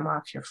delete them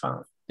off your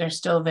phone. They're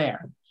still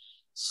there.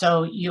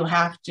 So you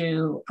have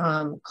to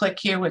click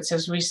here where it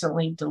says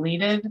recently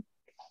deleted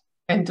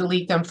and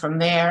delete them from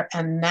there,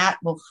 and that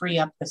will free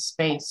up the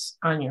space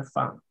on your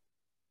phone.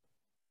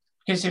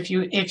 Because if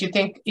you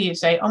think, you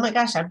say, oh my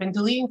gosh, I've been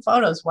deleting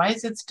photos, why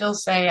does it still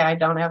say I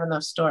don't have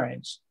enough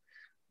storage?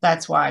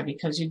 That's why,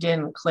 because you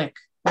didn't click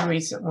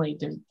recently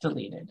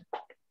deleted.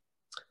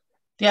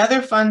 The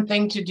other fun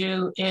thing to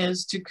do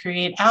is to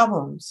create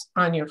albums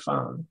on your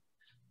phone.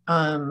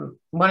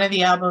 One of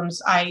the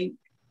albums, I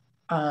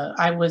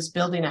was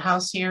building a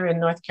house here in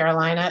North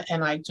Carolina,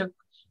 and I took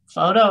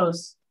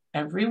photos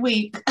every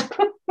week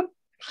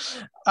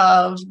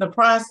of the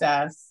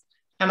process,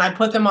 and I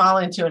put them all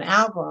into an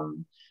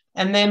album.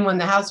 And then when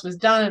the house was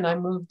done and I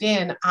moved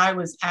in, I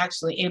was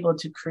actually able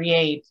to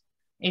create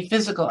a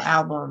physical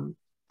album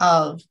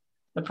of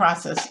the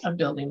process of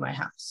building my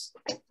house.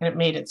 And it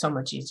made it so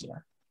much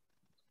easier.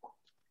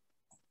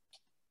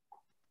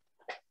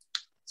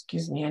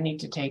 Excuse me, I need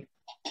to take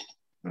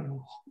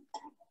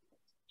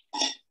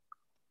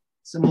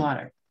some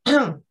water.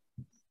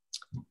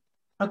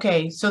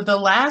 Okay, so the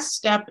last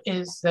step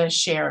is the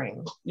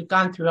sharing. You've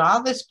gone through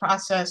all this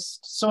process,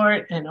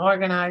 sort and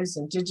organize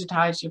and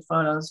digitize your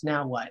photos.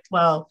 Now what?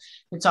 Well,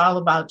 it's all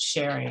about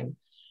sharing.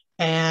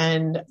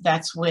 And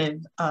that's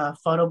with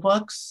photo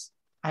books.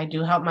 I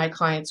do help my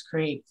clients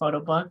create photo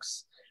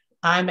books.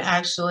 I'm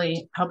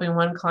actually helping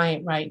one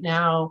client right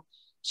now.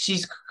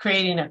 She's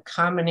creating a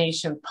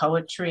combination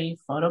poetry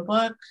photo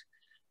book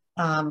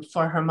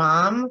for her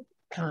mom.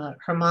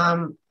 Her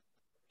mom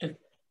is a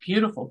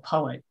beautiful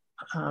poet.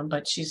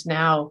 But she's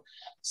now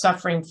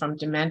suffering from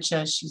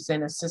dementia. She's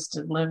in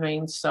assisted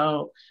living.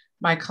 So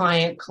my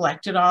client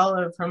collected all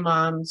of her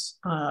mom's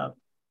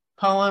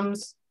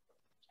poems,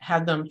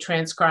 had them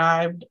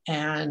transcribed,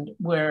 and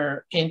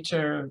we're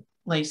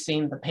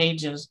interlacing the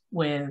pages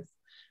with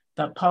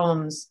the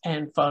poems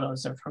and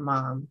photos of her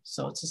mom.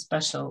 So it's a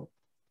special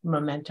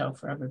memento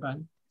for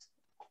everybody.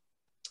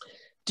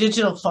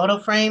 Digital photo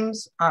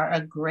frames are a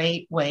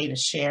great way to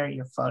share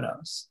your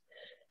photos.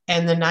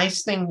 And the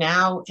nice thing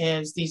now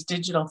is these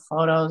digital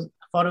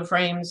photo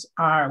frames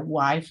are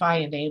Wi-Fi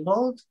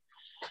enabled.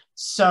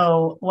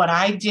 So what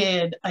I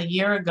did a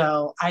year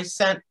ago, I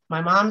sent,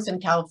 my mom's in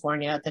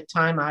California. At the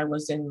time I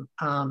was in,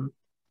 well,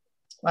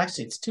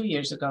 actually it's 2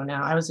 years ago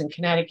now, I was in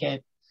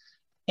Connecticut.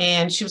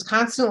 And she was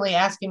constantly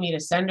asking me to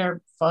send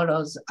her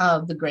photos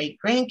of the great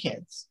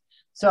grandkids.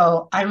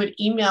 So I would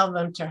email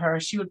them to her.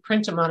 She would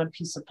print them on a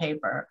piece of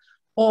paper,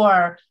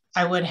 or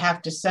I would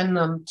have to send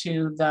them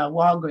to the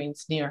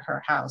Walgreens near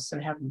her house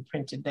and have them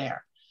printed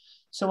there.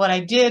 So what I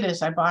did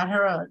is I bought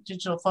her a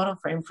digital photo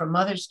frame for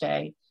Mother's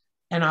Day.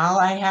 And all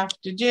I have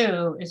to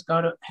do is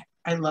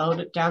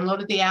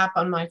downloaded the app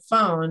on my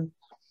phone,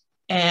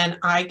 and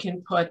I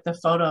can put the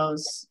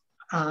photos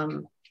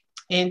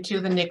into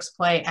the Nix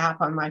Play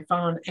app on my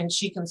phone, and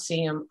she can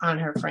see them on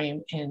her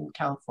frame in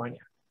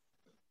California.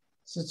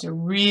 So it's a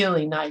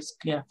really nice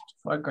gift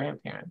for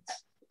grandparents.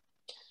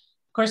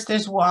 Of course,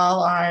 there's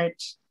wall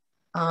art,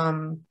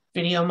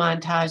 video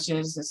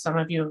montages that some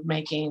of you are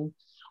making,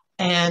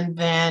 and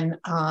then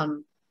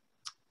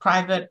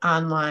private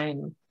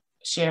online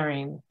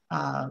sharing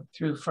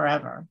through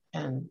Forever.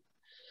 And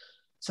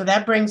so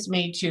that brings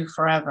me to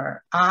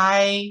Forever.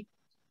 I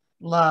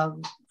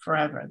love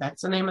Forever.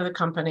 That's the name of the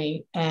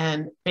company.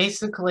 And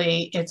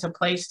basically it's a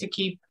place to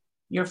keep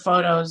your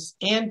photos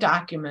and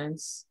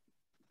documents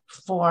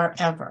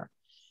forever.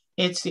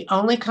 It's the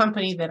only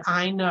company that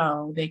I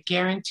know that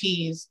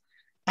guarantees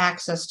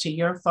access to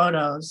your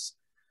photos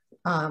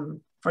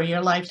for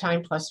your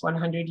lifetime plus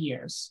 100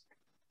 years.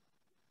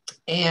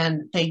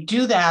 And they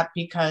do that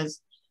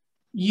because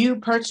you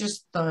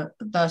purchase the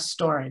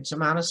storage,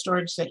 amount of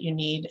storage that you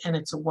need, and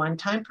it's a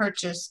one-time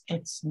purchase.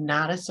 It's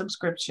not a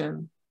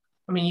subscription.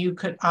 I mean, you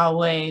could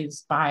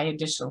always buy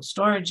additional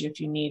storage if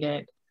you need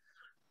it,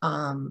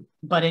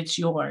 but it's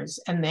yours.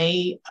 And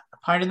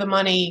part of the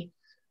money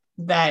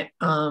that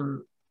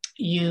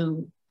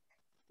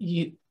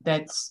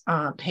that's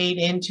paid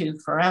into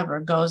Forever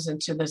goes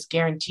into this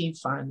guarantee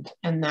fund,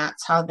 and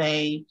that's how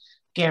they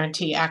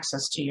guarantee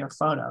access to your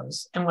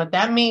photos. And what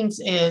that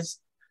means is,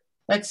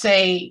 let's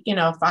say,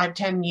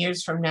 5-10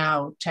 years from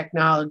now,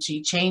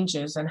 technology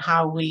changes and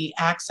how we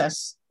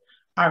access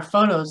our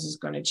photos is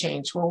going to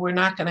change. Well, we're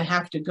not going to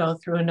have to go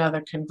through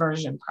another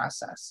conversion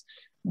process.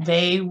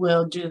 They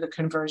will do the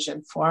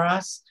conversion for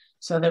us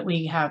so that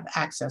we have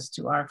access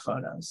to our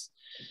photos.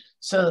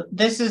 So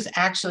this is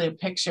actually a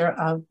picture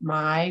of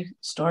my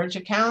storage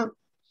account.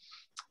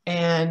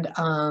 And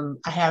I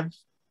have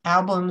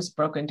albums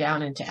broken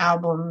down into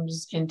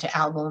albums.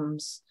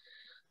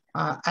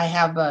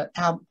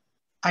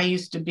 I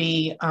used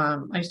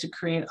to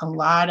create a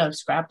lot of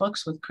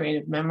scrapbooks with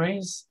creative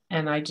memories,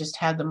 and I just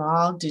had them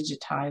all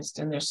digitized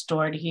and they're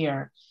stored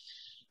here.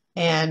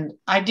 And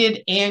I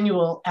did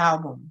annual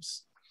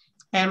albums,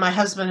 and my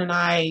husband and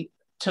I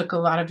took a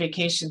lot of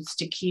vacations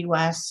to Key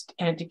West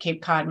and to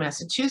Cape Cod,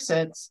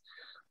 Massachusetts,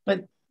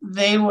 but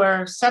they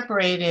were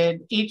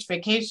separated each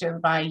vacation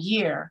by a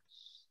year.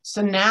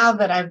 So now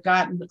that I've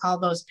gotten all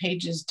those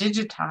pages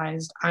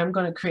digitized, I'm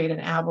going to create an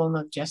album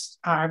of just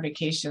our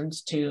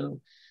vacations to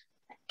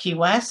Key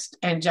West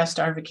and just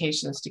our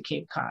vacations to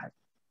Cape Cod.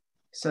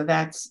 So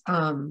that's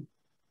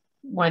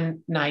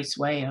one nice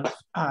way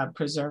of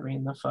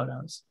preserving the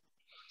photos.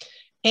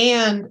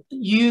 And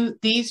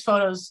these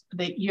photos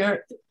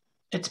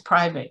it's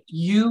private.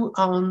 You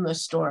own the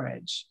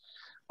storage.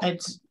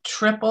 It's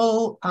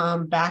triple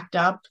backed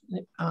up.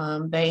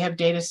 They have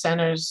data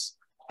centers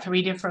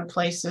 3 different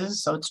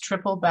places, so it's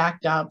triple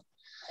backed up.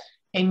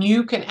 And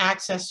you can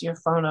access your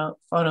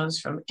photos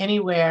from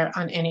anywhere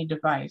on any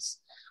device.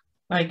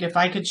 Like if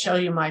I could show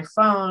you my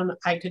phone,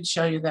 I could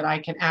show you that I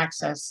can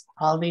access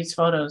all these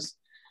photos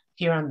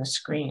here on the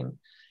screen.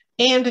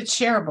 And it's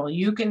shareable.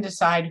 You can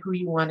decide who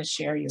you want to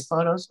share your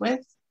photos with.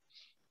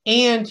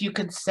 And you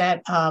could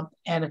set up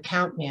an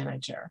account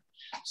manager.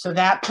 So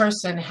that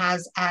person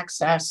has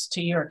access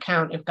to your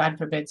account if, God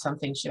forbid,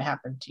 something should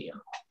happen to you.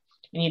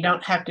 And you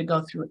don't have to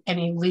go through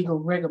any legal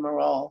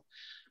rigmarole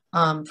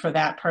for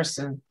that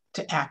person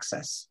to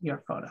access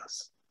your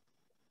photos.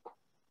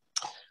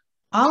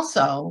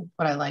 Also,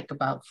 what I like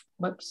about,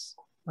 whoops,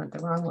 went the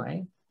wrong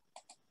way,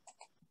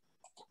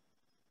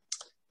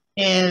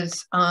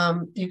 is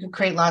you can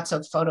create lots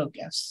of photo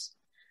gifts.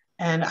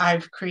 And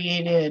I've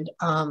created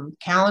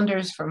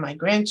calendars for my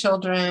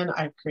grandchildren.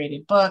 I've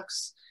created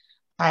books.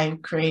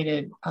 I've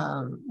created,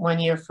 1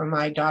 year for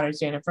my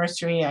daughter's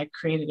anniversary, I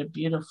created a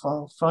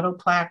beautiful photo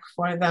plaque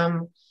for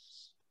them.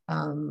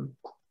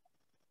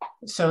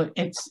 So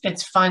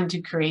it's fun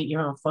to create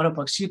your own photo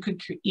books. You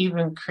could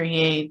even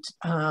create,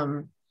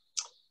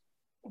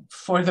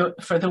 for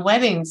the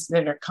weddings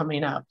that are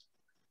coming up,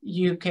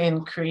 you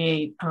can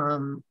create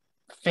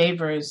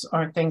favors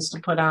or things to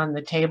put on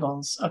the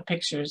tables of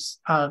pictures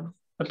of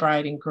the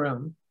bride and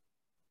groom.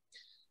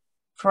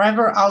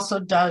 Forever also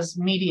does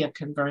media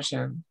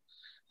conversion.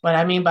 What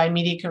I mean by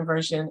media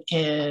conversion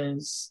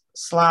is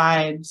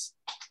slides,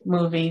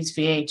 movies,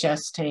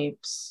 VHS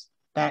tapes,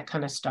 that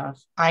kind of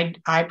stuff. I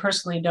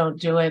personally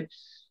don't do it,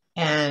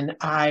 and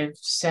I've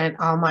sent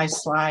all my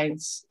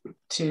slides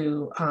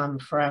to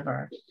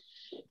Forever.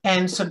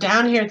 And so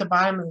down here at the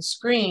bottom of the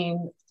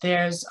screen,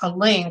 there's a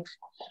link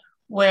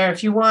where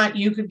if you want,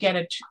 you could get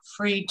a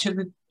free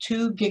 2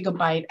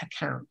 gigabyte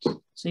account.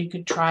 So you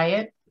could try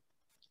it,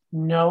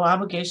 no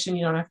obligation,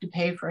 you don't have to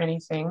pay for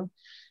anything.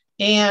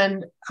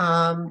 And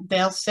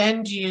they'll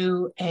send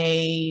you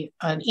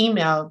an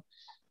email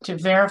to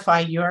verify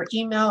your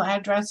email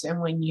address.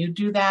 And when you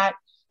do that,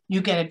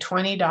 you get a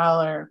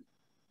 $20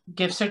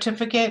 gift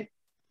certificate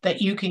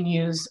that you can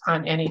use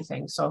on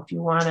anything. So if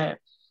you want to,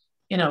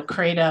 you know,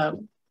 create a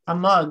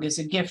mug as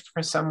a gift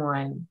for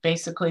someone,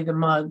 basically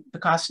the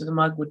cost of the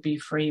mug would be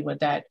free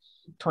with that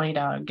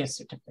 $20 gift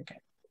certificate.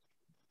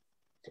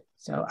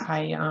 So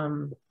I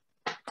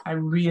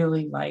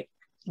really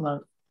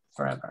love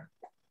Forever.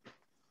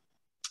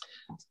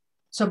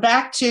 So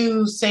back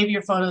to Save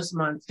Your Photos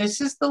Month.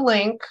 This is the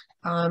link.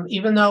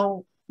 Even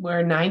though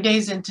we're 9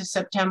 days into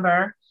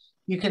September,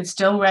 you can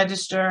still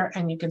register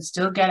and you can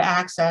still get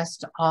access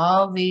to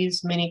all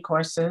these mini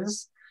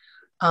courses.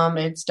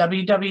 It's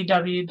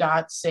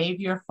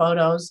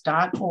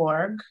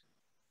www.saveyourphotos.org.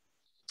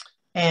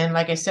 And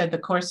like I said, the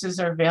courses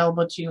are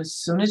available to you as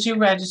soon as you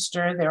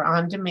register. They're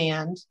on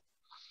demand.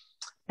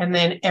 And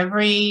then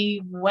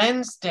every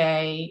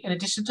Wednesday, in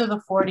addition to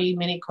the 40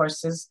 mini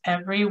courses,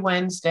 every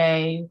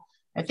Wednesday,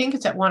 I think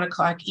it's at 1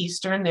 o'clock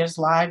Eastern, there's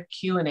live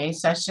Q&A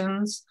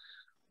sessions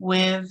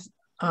with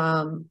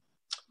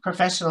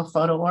professional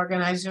photo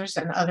organizers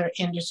and other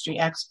industry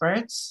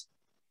experts.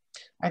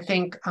 I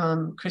think,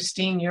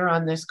 Christine, you're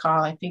on this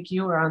call. I think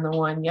you were on the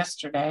one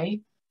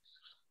yesterday.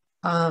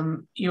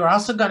 You're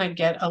also going to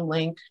get a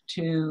link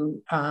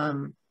to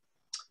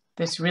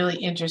this really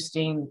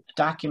interesting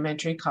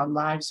documentary called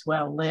Lives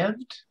Well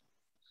Lived.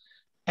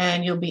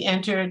 And you'll be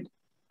entered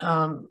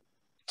to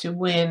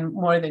win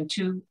more than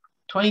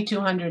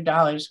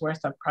 $2,200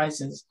 worth of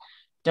prizes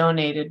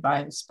donated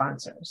by the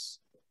sponsors.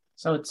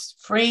 So it's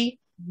free,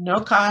 no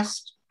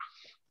cost.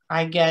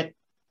 I get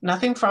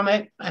nothing from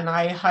it, and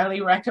I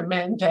highly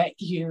recommend that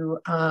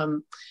you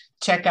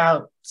check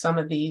out some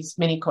of these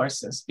mini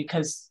courses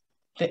because,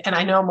 and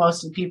I know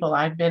most of the people,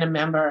 I've been a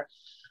member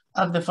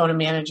of the Photo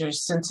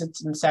Managers since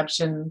its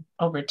inception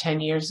over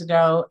 10 years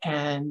ago,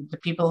 and the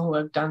people who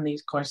have done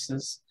these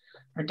courses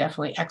are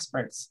definitely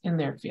experts in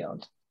their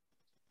field.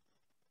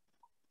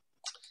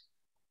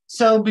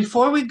 So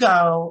before we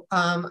go,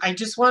 I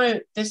just want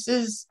to, this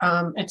is,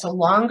 it's a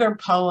longer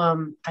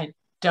poem. I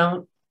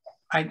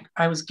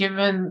was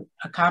given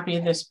a copy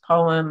of this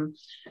poem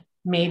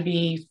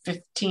maybe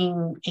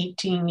 15,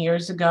 18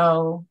 years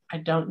ago. I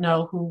don't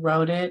know who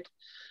wrote it,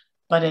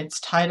 but it's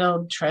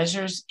titled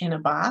Treasures in a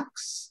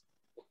Box.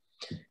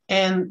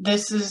 And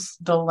this is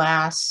the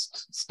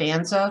last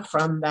stanza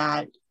from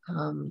that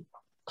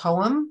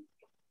poem.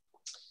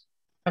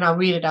 And I'll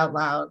read it out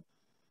loud.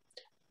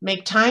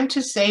 Make time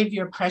to save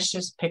your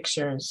precious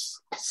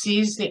pictures.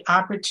 Seize the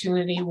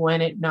opportunity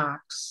when it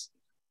knocks.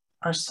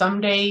 Or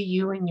someday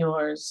you and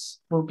yours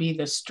will be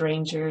the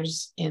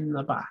strangers in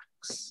the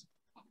box.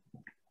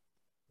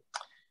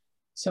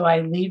 So I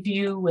leave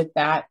you with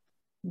that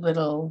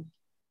little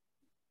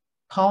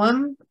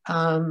poem.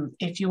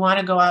 If you want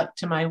to go out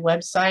to my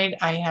website,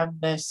 I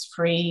have this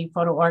free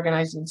photo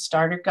organizing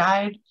starter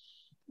guide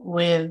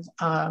with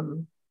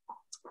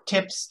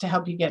tips to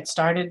help you get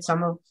started,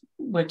 some of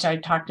which I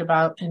talked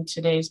about in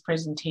today's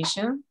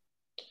presentation.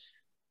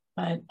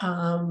 But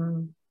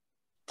I'm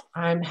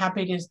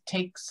happy to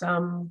take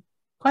some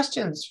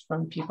questions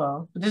from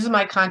people. This is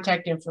my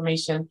contact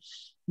information.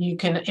 You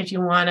can, if you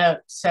want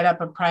to set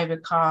up a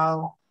private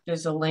call,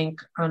 there's a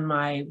link on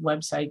my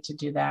website to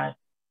do that.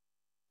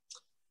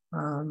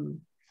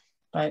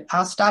 But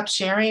I'll stop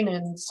sharing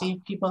and see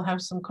if people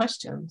have some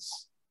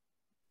questions.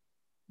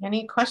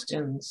 Any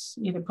questions?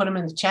 Either put them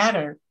in the chat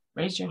or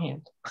raise your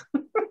hand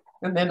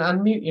and then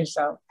unmute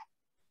yourself.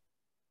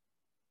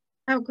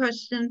 I have a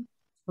question.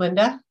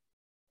 Linda?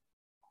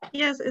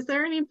 Yes, is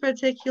there any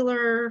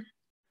particular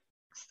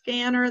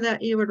scanner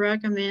that you would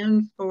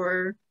recommend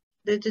for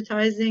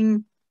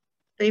digitizing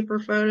paper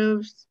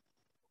photos?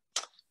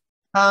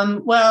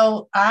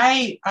 Well,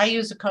 I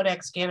use a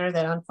Kodak scanner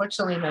that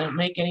unfortunately they don't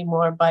make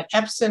anymore, but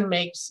Epson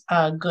makes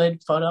a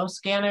good photo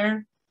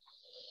scanner.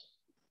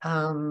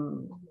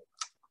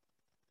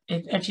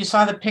 If you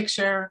saw the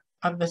picture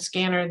of the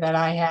scanner that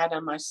I had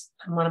on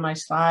one of my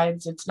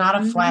slides, it's not a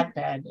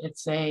flatbed.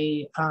 It's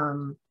a,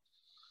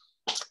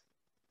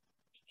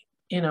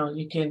 you know,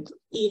 you can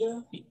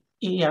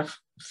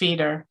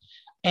feeder.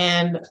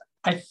 And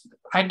I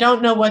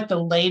don't know what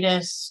the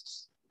latest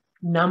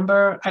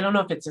number, I don't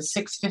know if it's a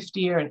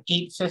 650 or an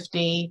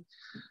 850.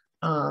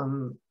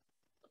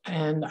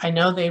 And I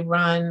know they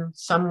run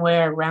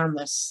somewhere around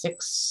the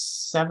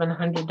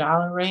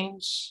 $600-700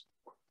 range.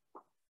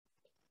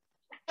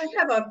 I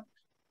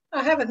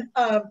have an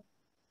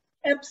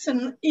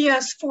Epson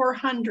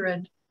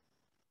ES400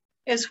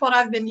 is what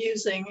I've been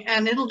using,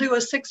 and it'll do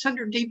a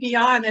 600 DPI,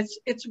 and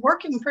it's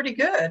working pretty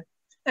good.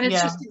 And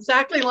it's just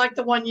exactly like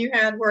the one you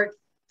had where it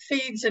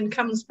feeds and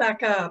comes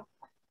back up.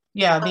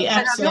 Yeah, the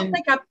Epson. And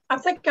I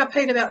think I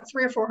paid about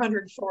 $300 or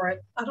 $400 for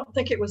it. I don't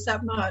think it was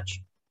that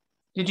much.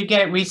 Did you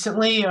get it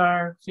recently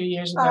or a few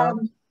years ago?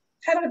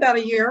 Had it about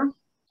a year.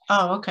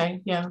 Oh,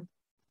 okay, yeah.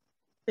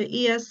 The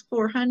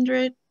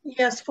ES400?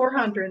 Yes,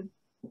 400.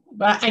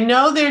 But I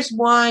know there's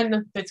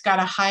one that's got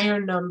a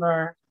higher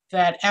number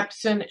that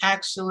Epson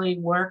actually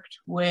worked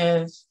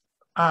with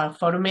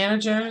photo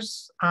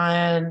managers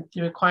on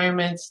the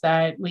requirements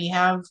that we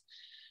have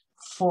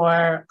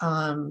for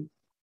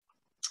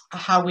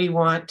how we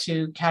want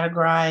to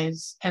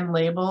categorize and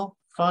label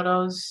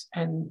photos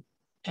and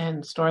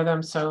store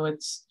them. So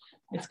it's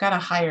got a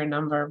higher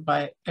number,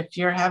 but if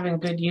you're having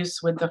good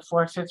use with the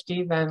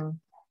 450, then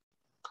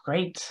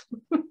great.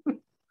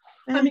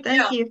 I mean,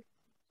 Thank you.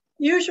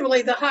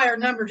 Usually the higher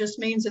number just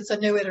means it's a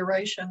new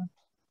iteration.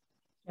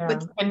 Yeah,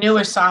 With and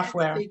newer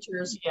software.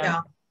 Features.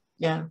 Yeah.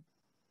 Yeah.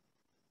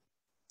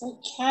 So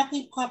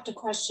Kathy popped a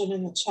question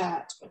in the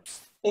chat.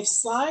 If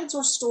slides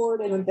were stored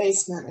in a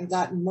basement and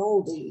got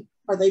moldy,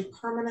 are they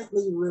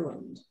permanently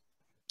ruined?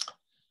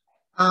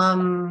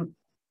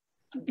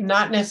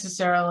 Not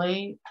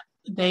necessarily.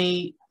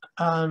 They,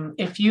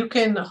 if you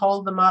can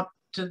hold them up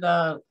to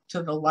the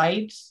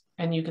light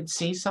and you can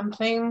see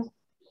something,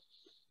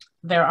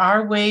 there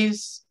are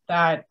ways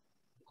that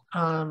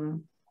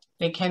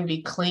they can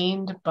be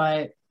cleaned,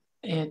 but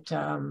it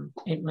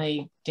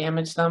may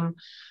damage them.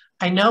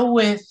 I know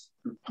with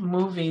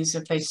movies,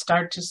 if they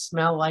start to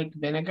smell like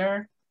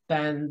vinegar,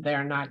 then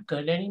they're not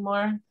good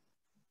anymore.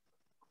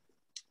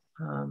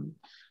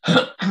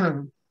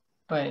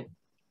 But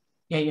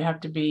yeah, you have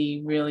to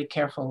be really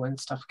careful when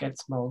stuff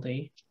gets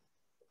moldy,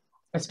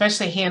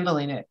 especially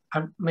handling it.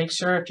 Make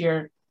sure if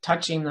you're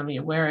touching them,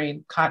 you're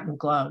wearing cotton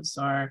gloves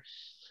or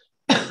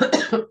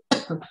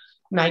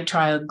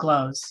nitrile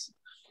gloves,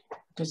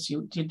 because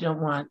you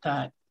don't want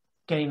that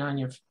getting on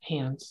your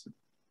hands.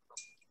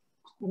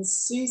 And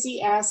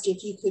Susie asked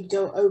if you could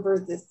go over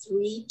the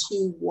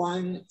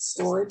 3-2-1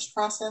 storage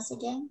process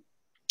again.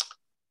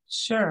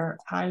 Sure,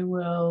 I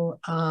will.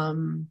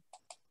 I'll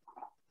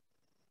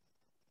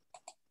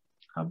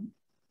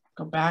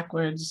go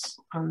backwards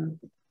on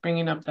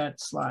bringing up that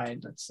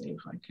slide. Let's see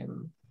if I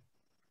can.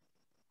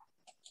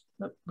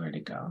 Oh, where'd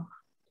it go?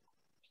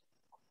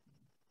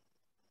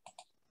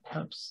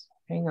 Oops,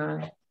 hang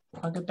on.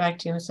 I'll get back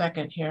to you in a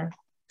second here.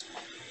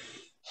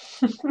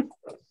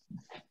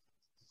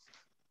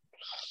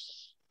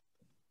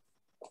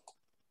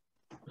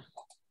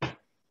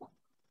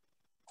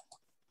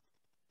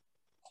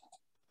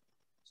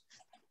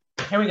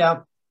 Here we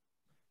go.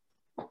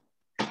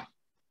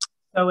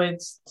 So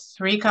it's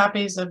 3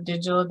 copies of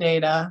digital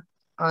data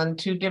on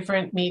 2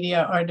 different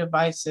media or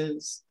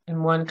devices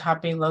and 1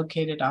 copy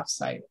located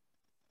offsite.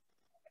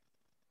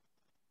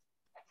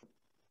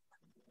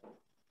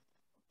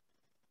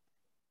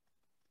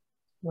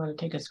 You want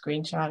to take a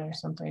screenshot or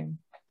something?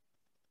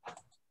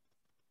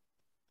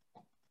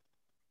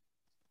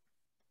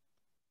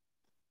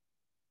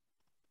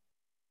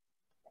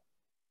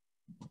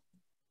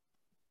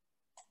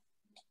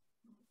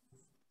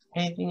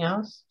 Anything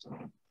else?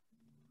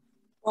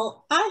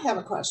 Well, I have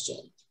a question.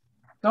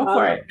 Go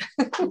for it.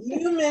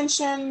 You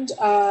mentioned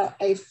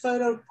a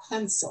photo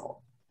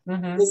pencil.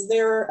 Mm-hmm. Is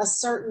there a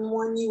certain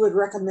one you would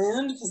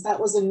recommend? Because that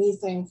was a new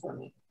thing for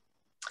me.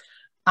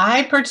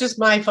 I purchased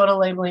my photo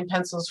labeling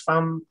pencils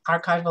from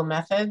Archival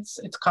Methods.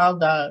 It's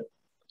called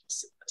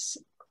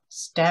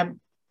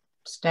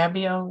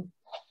Stabio,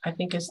 I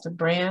think is the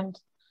brand.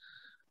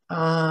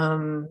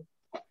 But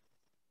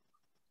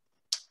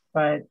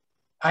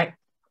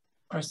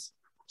or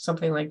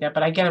something like that,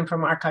 but I get them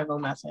from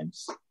Archival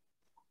Methods.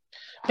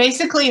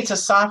 Basically, it's a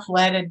soft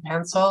leaded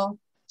pencil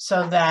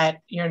so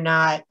that you're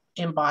not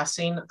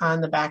embossing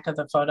on the back of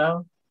the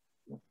photo.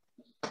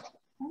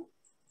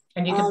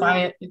 And you can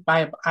buy it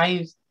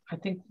I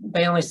think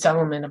they only sell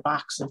them in a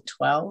box of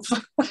 12.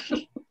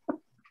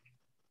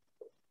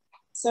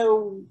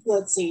 So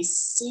let's see,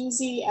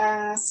 Susie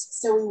asks,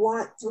 so we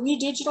want 3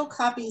 digital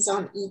copies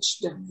on each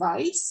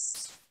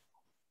device?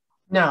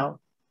 No,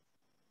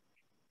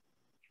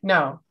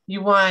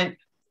 you want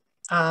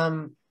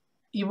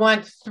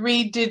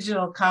 3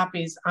 digital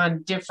copies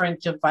on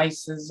different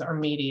devices or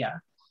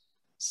media.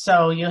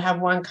 So you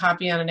have 1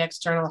 copy on an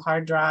external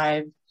hard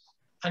drive,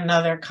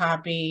 another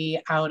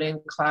copy out in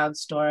cloud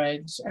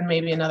storage, and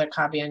maybe another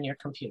copy on your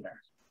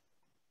computer.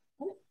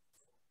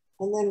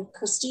 And then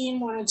Christine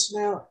wanted to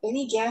know,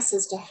 any guess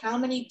as to how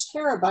many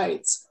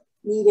terabytes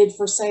needed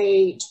for,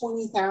 say,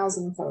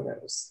 20,000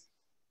 photos?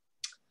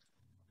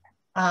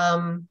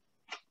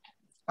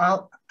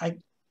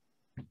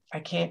 I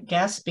can't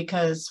guess,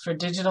 because for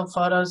digital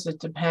photos, it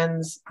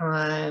depends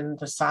on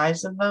the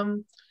size of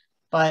them.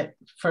 But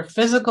for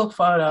physical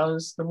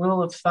photos, the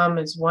rule of thumb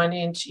is 1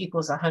 inch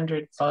equals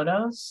 100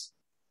 photos.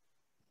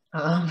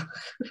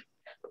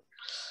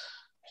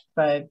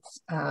 But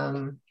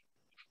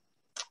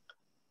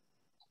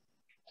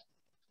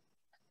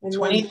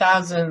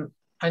 20,000,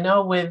 I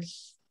know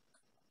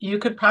you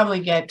could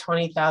probably get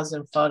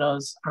 20,000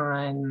 photos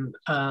on,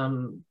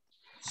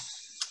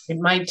 it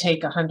might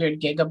take 100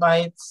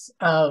 gigabytes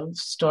of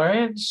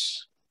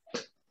storage.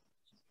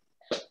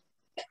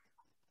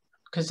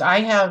 because I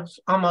have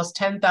almost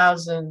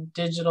 10,000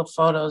 digital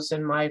photos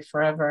in my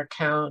Forever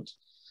account.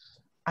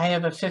 I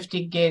have a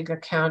 50 gig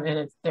account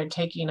and they're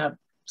taking up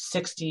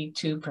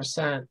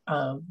 62%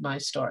 of my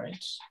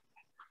storage.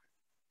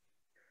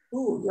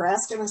 Ooh, you're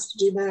asking us to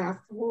do math.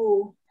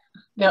 Ooh.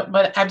 No,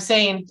 but I'm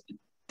saying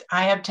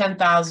I have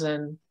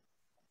 10,000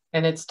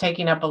 and it's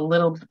taking up a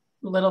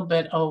little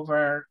bit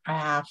over a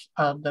half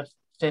of the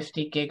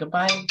 50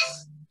 gigabytes.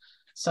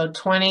 So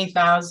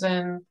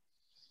 20,000,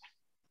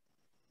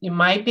 you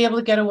might be able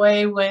to get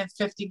away with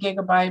 50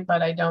 gigabyte,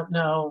 but I don't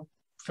know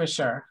for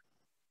sure.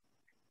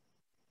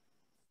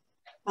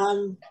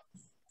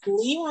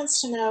 Lee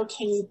wants to know,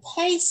 can you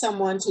pay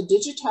someone to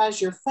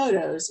digitize your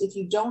photos if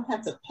you don't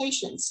have the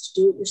patience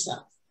to do it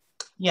yourself?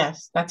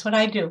 Yes, that's what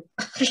I do.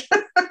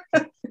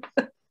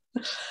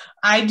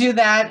 I do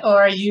that,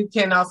 or you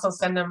can also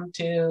send them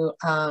to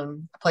a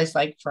place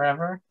like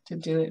Forever to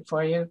do it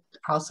for you,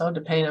 also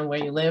depending on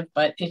where you live.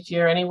 But if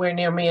you're anywhere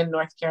near me in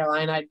North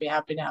Carolina, I'd be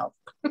happy to help.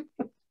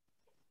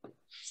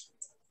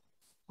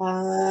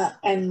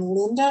 And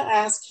Linda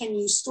asked, can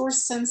you store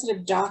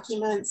sensitive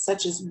documents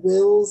such as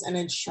wills and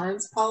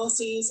insurance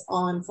policies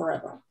on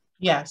Forever?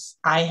 Yes,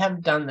 I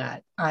have done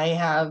that. I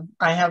have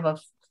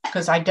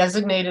because I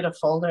designated a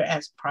folder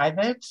as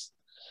private,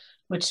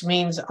 which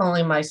means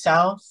only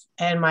myself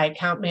and my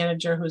account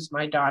manager, who's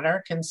my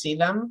daughter, can see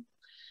them.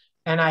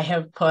 And I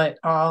have put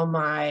all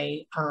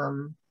my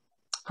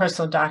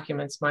personal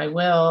documents, my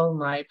will,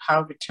 my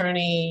power of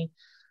attorney,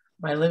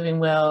 my living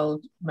will,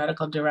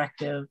 medical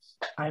directive,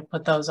 I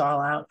put those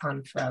all out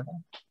on Forever.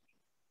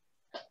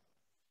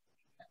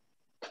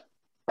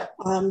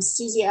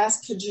 Susie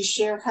asked, could you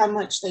share how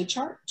much they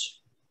charge?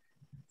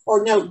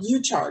 Or no,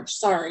 you charge,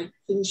 sorry.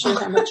 Can you share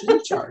how much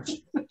you charge?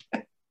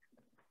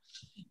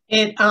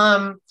 It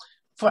for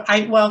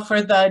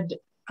the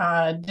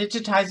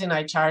digitizing,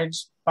 I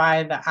charge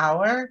by the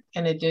hour,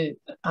 and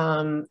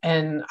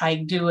and I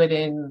do it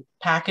in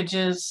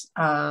packages.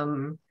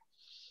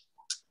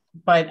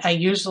 But I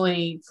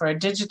usually, for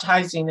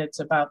digitizing, it's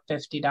about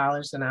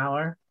 $50 an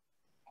hour.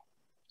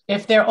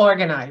 If they're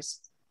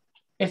organized.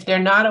 If they're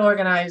not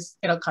organized,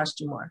 it'll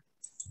cost you more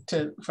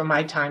for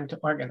my time to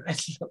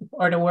organize them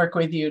or to work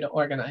with you to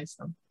organize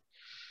them.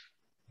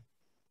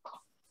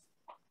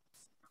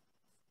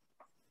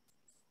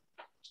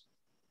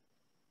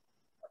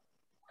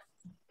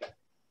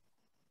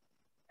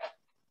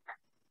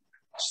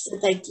 So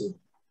thank you.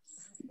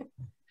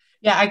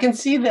 Yeah, I can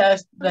see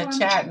the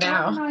chat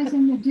now.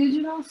 Organizing the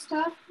digital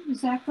stuff,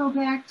 does that go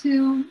back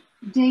to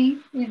date,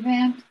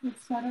 event,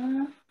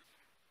 etc.?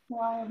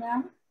 All of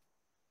that?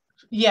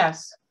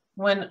 Yes.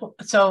 You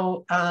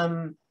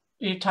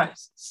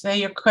say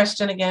your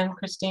question again,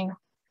 Christine.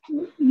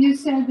 You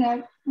said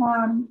that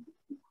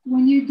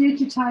when you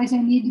digitize, they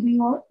need to be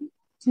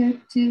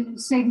to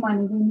save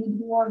money. They need to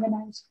be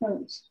organized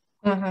first.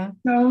 Mm-hmm.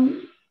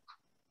 So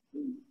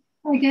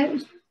I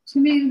guess to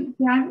me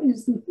that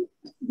is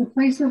the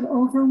place of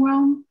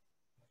overwhelm.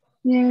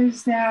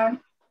 Is that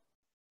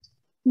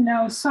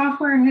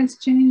software has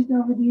changed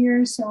over the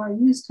years. So I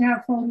used to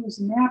have photos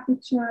in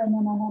Aperture, and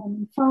then I had them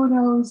in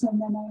Photos, and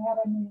then I had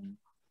them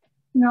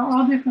in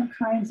all different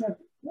kinds of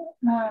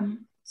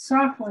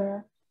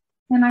software.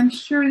 And I'm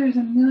sure there's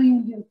a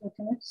million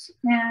duplicates.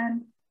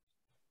 And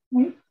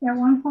at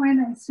one point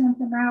I sent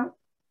them out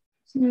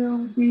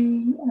to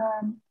be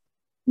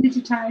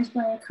digitized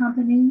by a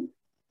company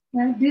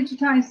that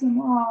digitized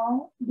them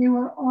all. They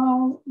were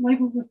all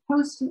labeled with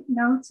Post-it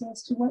notes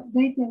as to what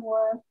date they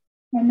were.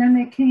 And then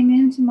they came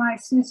into my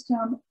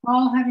system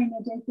all having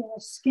a date that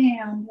was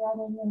scanned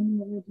rather than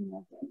the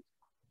original date.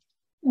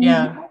 And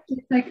yeah,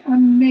 it's like a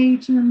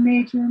major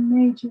mess.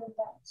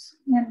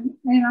 And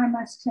I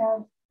must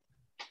have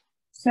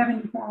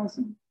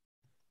 70,000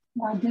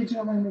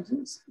 digital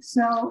images.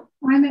 So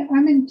I'm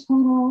in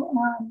total,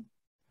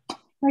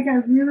 like I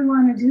really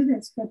want to do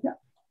this, but the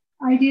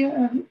idea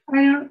of,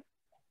 I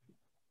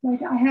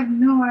have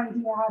no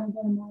idea how to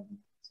get them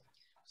organized.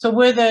 So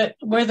were the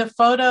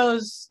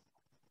photos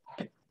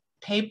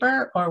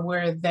paper, or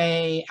were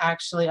they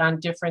actually on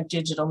different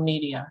digital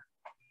media?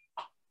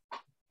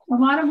 A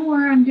lot of them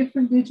were on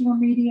different digital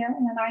media,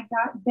 and I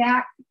got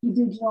back the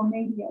digital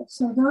media.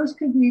 So those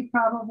could be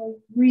probably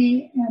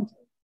re-entered.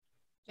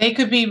 They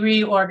could be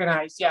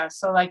reorganized, yeah.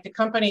 So like the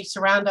company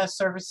Surround Us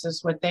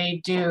Services, what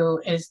they do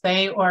is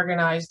they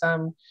organize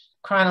them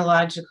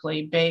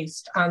chronologically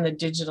based on the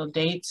digital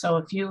date. So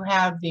if you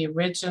have the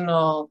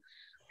original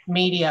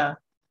media,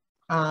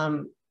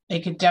 they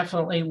could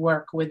definitely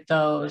work with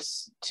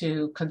those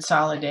to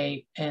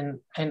consolidate and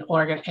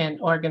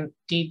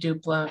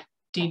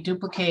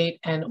deduplicate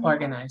and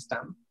organize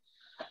them.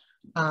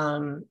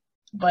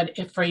 But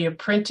if for your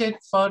printed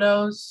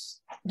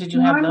photos, did you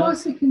have I'm those?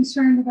 mostly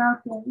concerned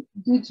about the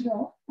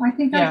digital. I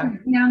think I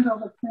can handle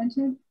the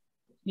printed.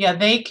 Yeah,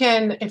 they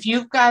can. If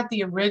you've got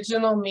the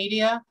original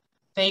media,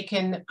 they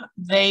can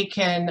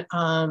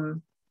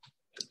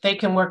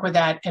work with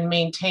that and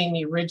maintain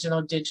the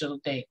original digital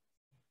date.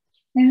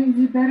 And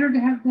is it better to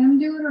have them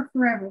do it or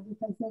Forever?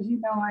 Because as you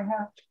know, I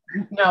have.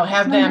 No,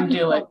 have them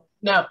do it.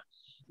 No,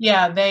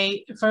 Yeah,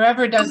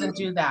 Forever doesn't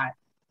do that.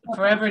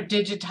 Forever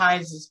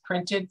digitizes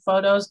printed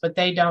photos, but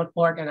they don't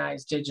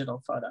organize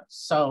digital photos.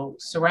 So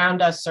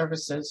Surround Us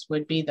Services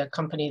would be the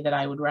company that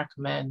I would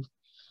recommend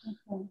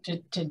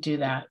to do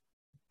that.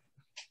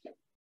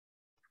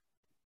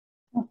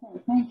 Okay,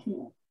 thank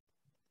you.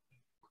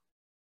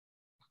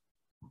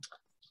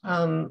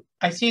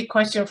 I see a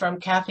question from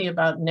Kathy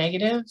about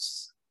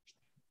negatives.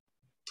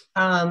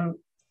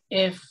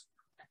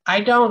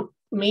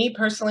 Me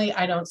personally,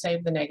 I don't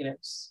save the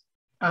negatives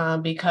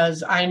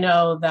because I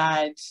know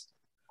that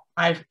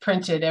I've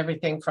printed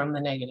everything from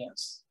the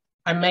negatives.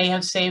 I may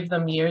have saved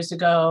them years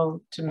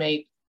ago to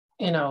make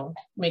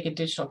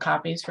additional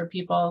copies for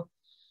people,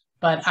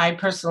 but I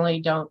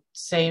personally don't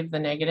save the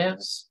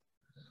negatives.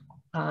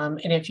 And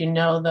if you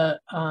know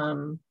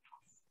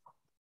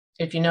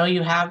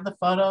you have the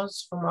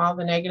photos from all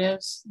the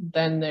negatives,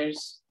 then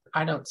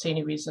I don't see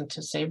any reason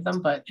to save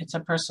them, but it's a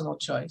personal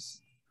choice.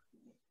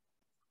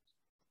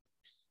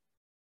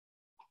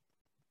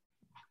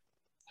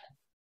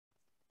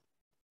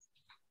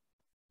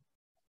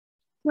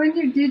 When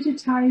you're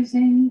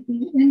digitizing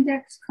the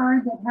index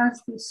card that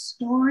has the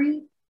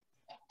story,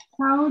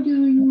 how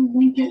do you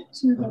link it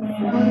to the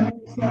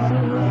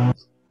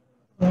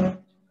photos?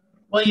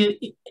 Well,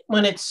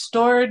 when it's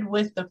stored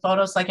with the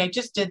photos, like I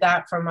just did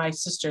that for my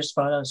sister's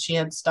photos. She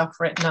had stuff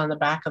written on the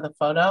back of the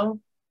photo.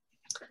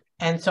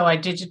 And so I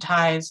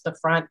digitized the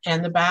front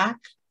and the back.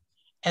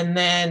 And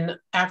then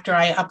after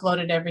I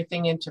uploaded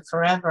everything into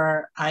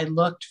Forever, I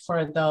looked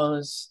for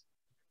those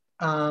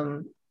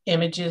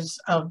images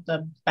of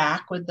the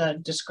back with the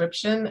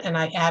description, and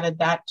I added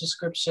that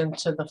description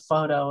to the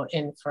photo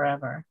in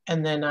Forever.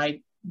 And then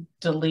I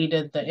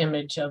deleted the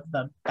image of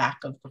the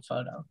back of the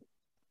photo.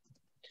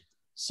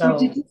 So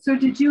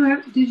did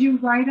you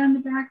write on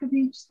the back of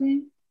each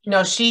thing?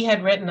 No, she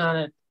had written on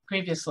it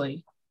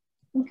previously.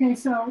 Okay,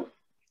 so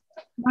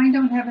mine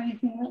don't have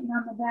anything written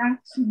on the back.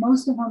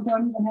 Most of them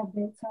don't even have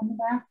dates on the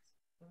back.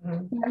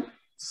 Mm-hmm.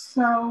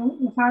 So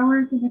if I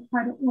were going to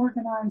try to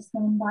organize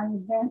them by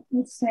event,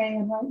 let's say,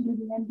 and write you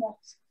the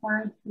index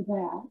card for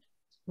that.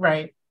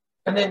 Right.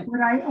 And then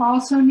would I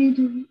also need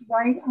to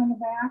write on the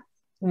back?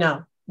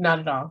 No, not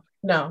at all.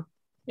 No.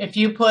 If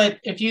you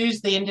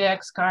use the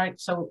index card,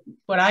 so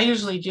what I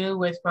usually do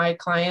with my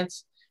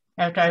clients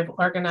after I've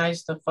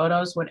organized the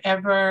photos,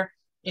 whatever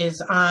is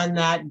on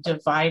that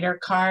divider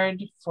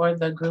card for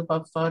the group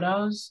of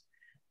photos,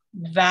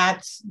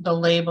 that's the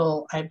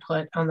label I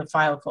put on the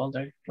file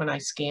folder when I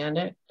scanned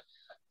it.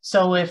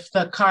 So if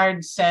the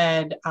card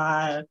said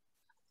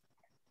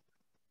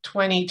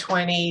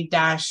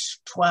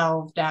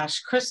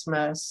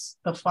 2020-12-Christmas,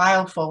 the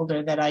file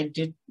folder that I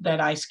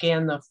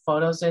scanned the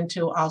photos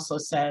into also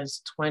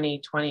says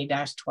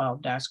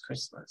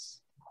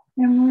 2020-12-Christmas.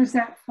 And where's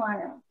that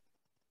file?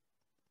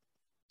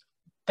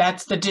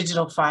 That's the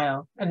digital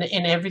file. And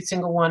every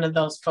single one of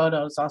those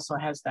photos also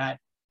has that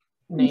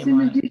name it's in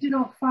the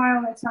digital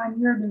file that's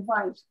on your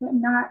device, but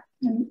not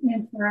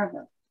in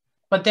Forever.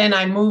 But then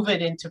I move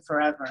it into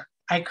Forever.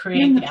 I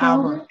create the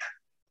album.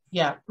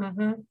 Yeah.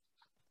 Mm-hmm.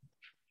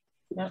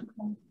 Yep.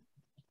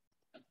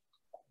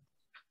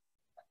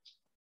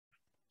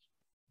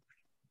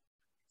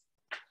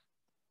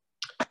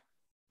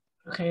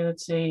 Okay,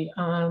 let's see.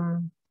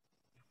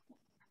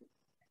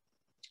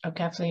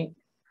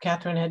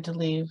 Catherine had to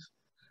leave.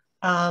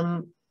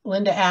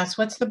 Linda asks,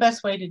 what's the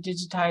best way to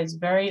digitize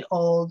very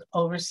old,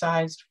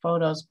 oversized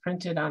photos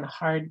printed on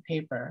hard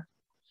paper?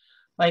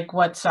 Like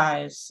what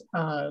size?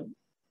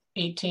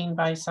 18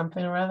 by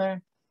something or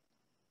other?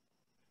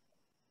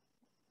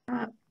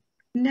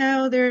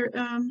 No, they're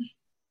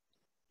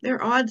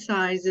odd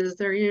sizes.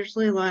 They're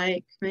usually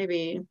like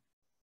maybe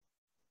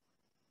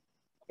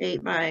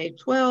 8 by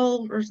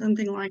 12 or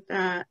something like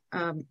that.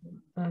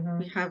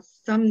 We have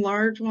some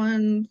large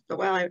ones.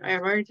 Well,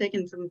 I've already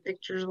taken some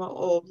pictures of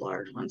old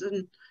large ones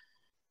and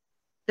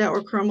that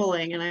were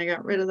crumbling, and I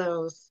got rid of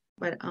those.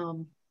 But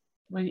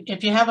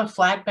if you have a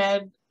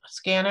flatbed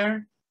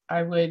scanner,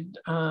 I would.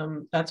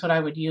 That's what I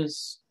would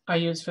use. I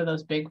use for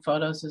those big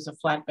photos is a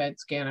flatbed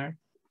scanner.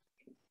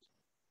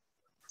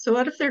 So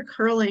what if they're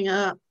curling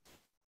up?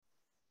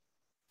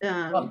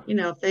 Well, you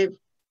know, if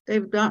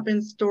they've not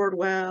been stored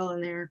well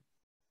and they're.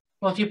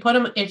 Well, if you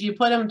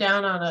put them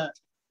down on a,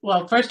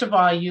 well, first of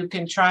all, you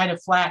can try to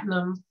flatten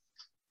them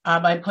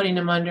by putting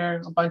them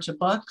under a bunch of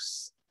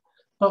books.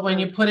 But when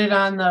you put it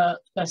on the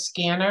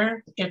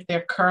scanner, if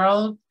they're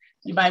curled,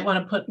 you might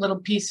want to put little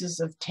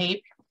pieces of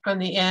tape on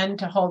the end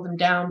to hold them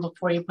down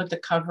before you put the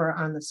cover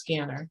on the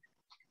scanner.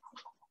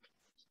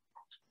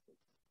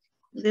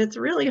 It's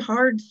really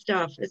hard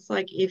stuff. It's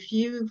like if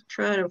you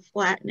try to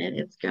flatten it,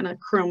 it's gonna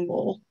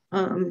crumble.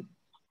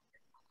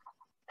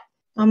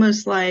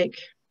 Almost like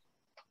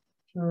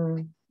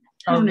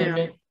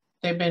they've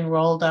been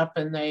rolled up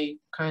and they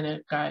kind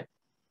of got.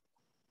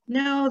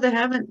 No, they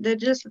haven't. They're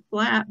just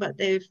flat, but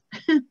they've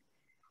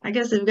I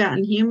guess they've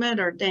gotten humid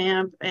or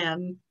damp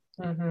and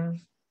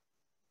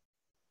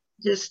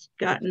just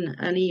gotten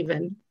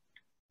uneven.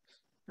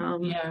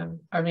 Yeah,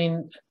 I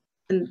mean,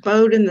 and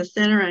bowed in the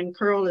center and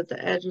curled at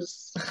the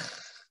edges.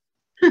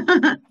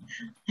 That's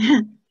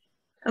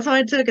why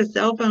I took a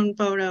cell phone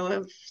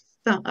photo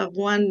of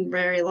one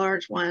very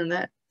large one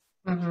that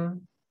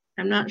I'm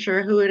not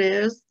sure who it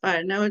is, but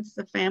I know it's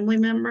a family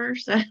member.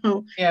 So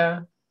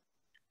yeah,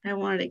 I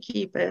wanted to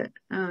keep it.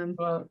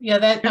 well, yeah,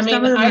 that, I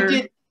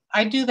mean,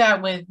 I do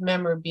that with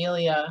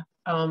memorabilia.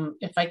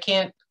 If I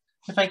can't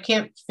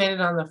fit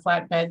it on the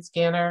flatbed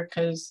scanner,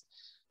 because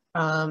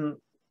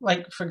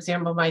like, for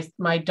example,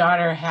 my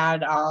daughter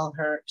had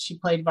she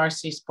played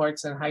varsity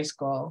sports in high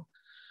school.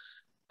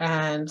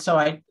 And so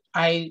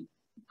I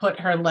put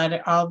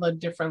all the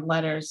different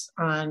letters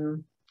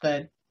on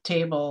the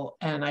table,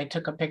 and I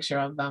took a picture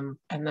of them,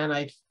 and then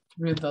I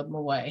threw them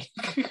away.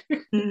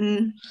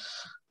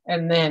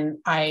 And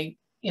then I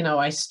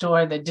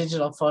store the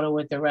digital photo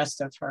with the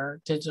rest of her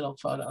digital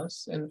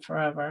photos in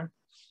forever.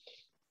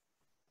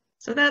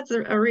 So that's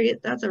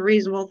a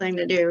reasonable thing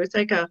to do. It's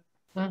like a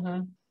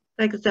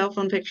cell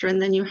phone picture, and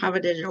then you have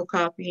a digital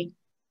copy.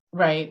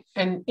 Right.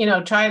 And,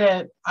 try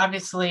to,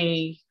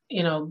 obviously,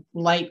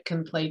 light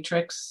can play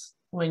tricks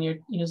when you're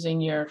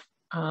using your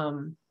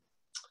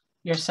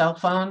cell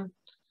phone.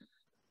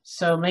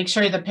 So make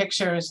sure the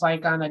picture is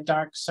like on a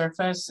dark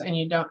surface and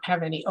you don't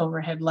have any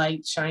overhead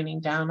light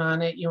shining down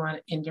on it. You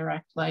want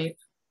indirect light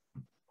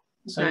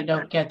so you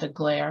don't get the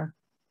glare.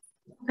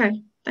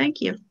 Okay,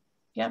 thank you.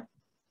 Yep.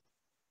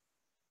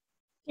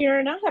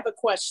 Caren, I have a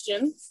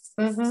question.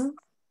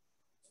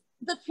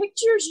 The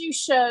pictures you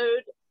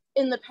showed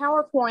in the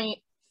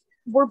PowerPoint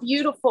were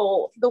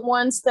beautiful. The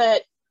ones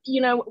that,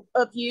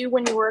 of you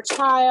when you were a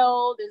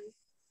child and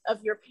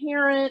of your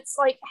parents.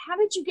 Like, how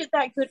did you get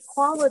that good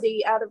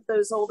quality out of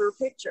those older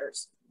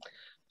pictures?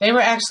 They were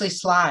actually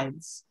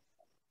slides.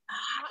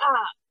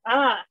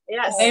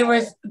 Yes.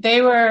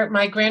 They were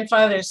my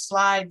grandfather's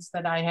slides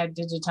that I had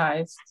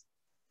digitized.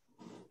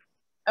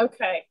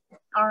 Okay.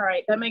 All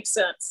right. That makes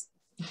sense.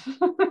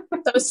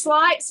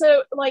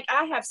 So like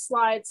I have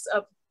slides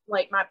of,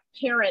 like, my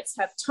parents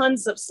have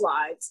tons of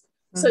slides.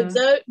 So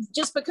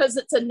just because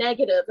it's a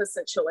negative,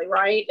 essentially,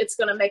 right? It's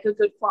going to make a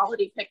good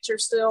quality picture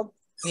still.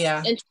 Yeah.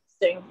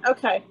 Interesting.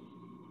 Okay.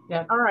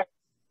 Yeah. All right.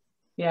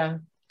 Yeah.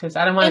 Because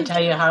I don't want to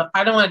tell you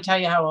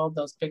how old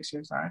those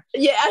pictures are.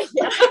 Yeah.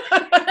 Yeah.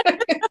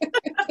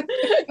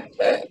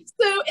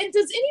 So, and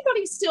does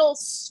anybody still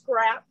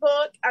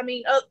scrapbook? I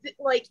mean,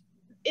 like,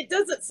 it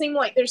doesn't seem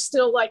like there's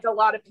still, like, a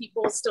lot of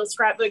people still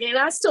scrapbooking, and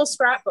I still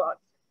scrapbook.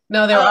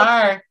 No, there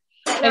are.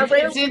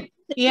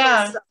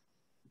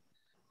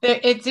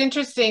 It's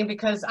interesting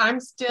because I'm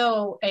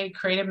still a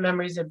creative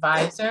memories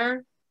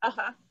advisor.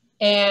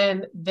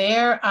 And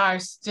there are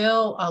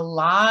still a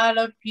lot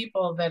of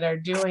people that are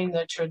doing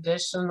the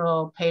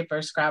traditional paper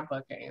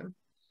scrapbooking.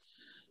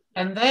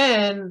 And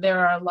then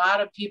there are a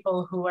lot of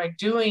people who are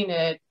doing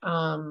it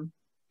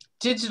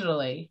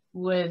digitally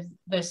with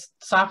this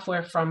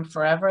software from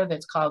Forever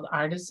that's called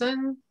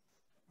Artisan.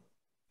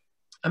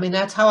 I mean,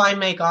 that's how I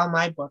make all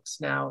my books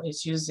now,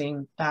 is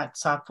using that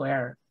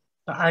software,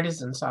 the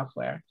Artisan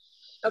software.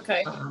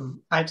 Okay.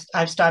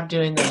 I've stopped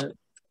doing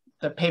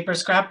the paper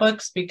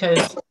scrapbooks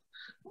because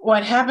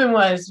what happened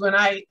was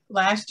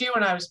last year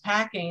when I was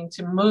packing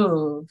to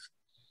move,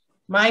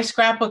 my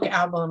scrapbook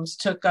albums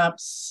took up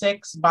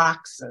 6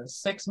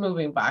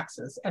 moving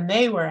boxes, and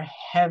they were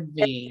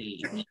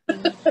heavy.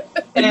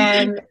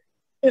 and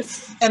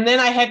then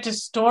I had to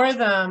store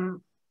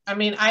them. I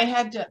mean, I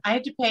had to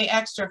pay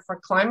extra for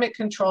climate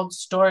controlled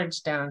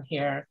storage down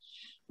here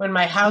when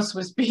my house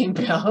was being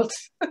built.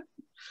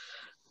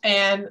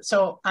 And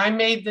so I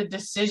made the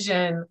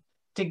decision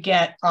to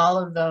get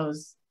all of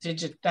those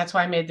that's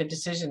why I made the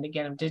decision to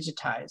get them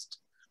digitized,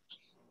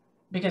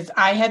 because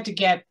I had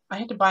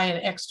to buy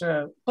an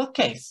extra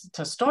bookcase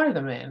to store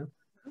them in.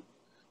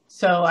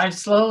 So I've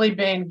slowly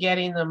been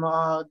getting them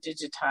all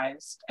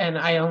digitized, and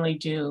I only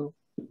do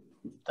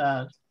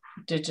the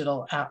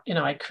digital out.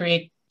 I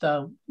create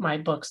my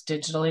books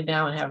digitally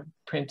now and have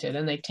printed,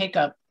 and they take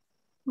up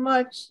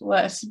much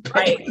less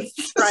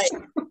space. Right.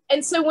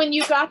 And so when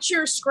you got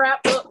your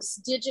scrapbooks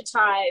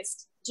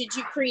digitized, did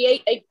you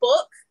create a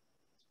book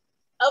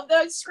of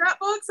those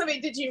scrapbooks? I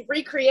mean, did you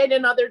recreate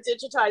another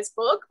digitized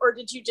book, or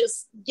did you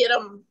just get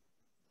them?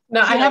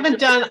 No, I haven't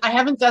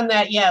done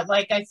that yet.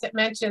 Like I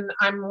mentioned,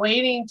 I'm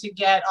waiting to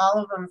get all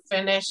of them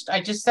finished.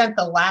 I just sent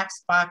the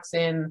last box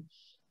in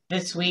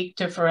this week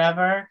to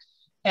Forever.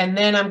 And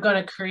then I'm going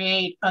to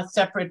create a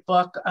separate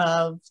book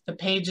of the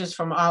pages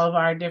from all of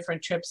our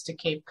different trips to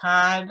Cape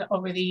Cod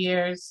over the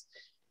years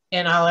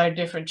and all our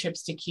different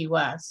trips to Key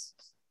West.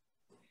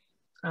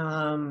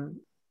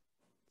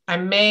 I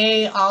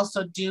may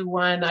also do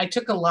one. I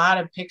took a lot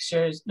of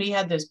pictures. We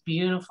had this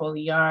beautiful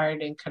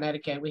yard in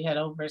Connecticut. We had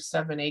over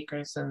 7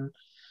 acres, and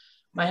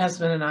my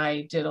husband and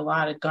I did a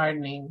lot of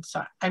gardening.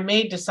 So I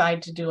may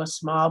decide to do a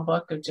small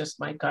book of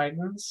just my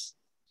gardens.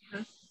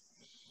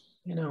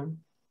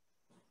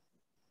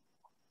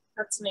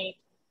 That's neat.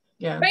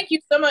 Yeah. Thank you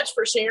so much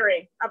for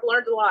sharing. I've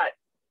learned a lot.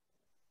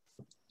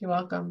 You're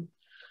welcome.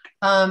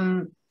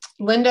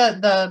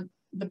 Linda,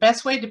 the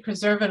best way to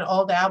preserve an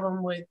old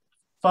album with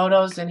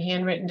photos and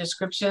handwritten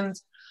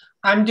descriptions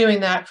I'm doing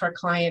that for a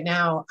client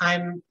now.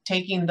 I'm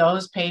taking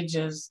those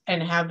pages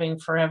and having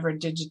forever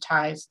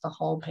digitized the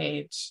whole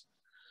page.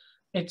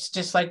 It's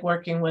just like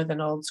working with an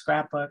old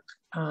scrapbook,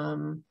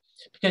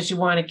 because you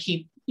want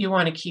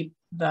to keep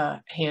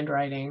the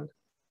handwriting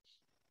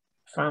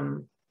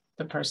from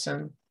the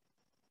person.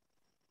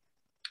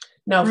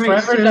 No,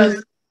 Right,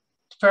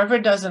 Forever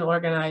doesn't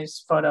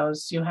organize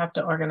photos. You have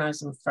to organize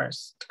them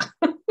first.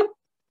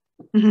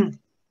 Mhm.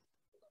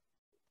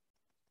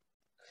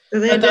 So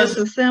they But those-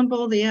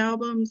 disassemble the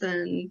albums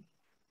and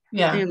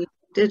Yeah,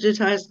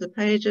 digitize the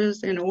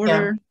pages in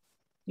order.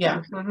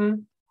 yeah.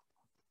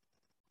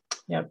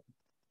 Yep.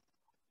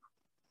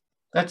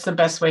 That's the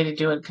best way to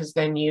do it, because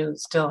then you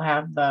still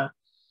have the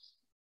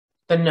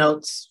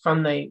notes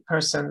from the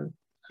person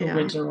who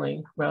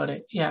originally wrote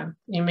it. Yeah,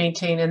 you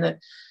maintain. And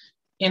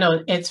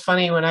it's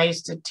funny, when I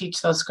used to teach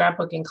those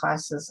scrapbooking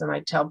classes and I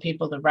tell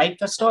people to write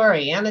the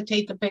story,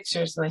 annotate the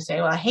pictures, and they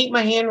say, well, I hate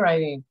my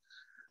handwriting.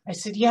 I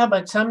said, yeah,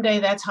 but someday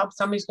that's how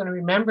somebody's going to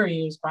remember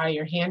you, is by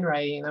your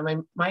handwriting. I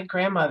mean, my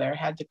grandmother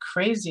had the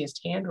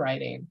craziest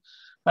handwriting,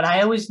 but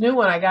I always knew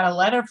when I got a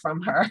letter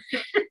from her.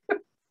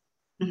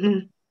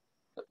 Mm-hmm.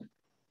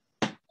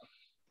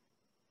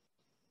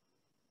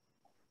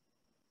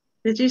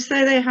 Did you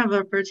say they have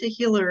a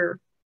particular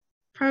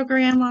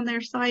program on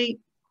their site?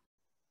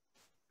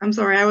 I'm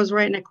sorry, I was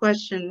writing a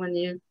question when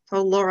you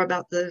told Laura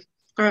about the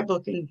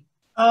scrapbooking.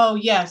 Oh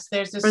yes,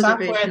 there's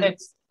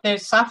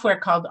software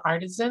called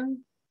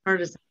Artisan.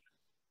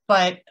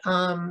 But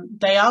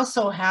they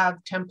also have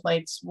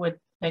templates with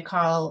they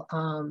call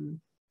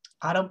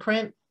auto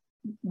print,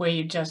 where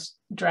you just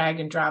drag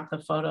and drop the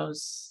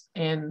photos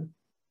in.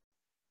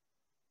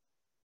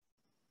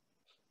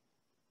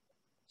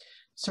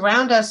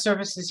 Surround Us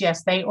Services,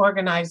 yes, they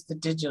organize the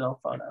digital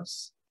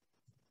photos.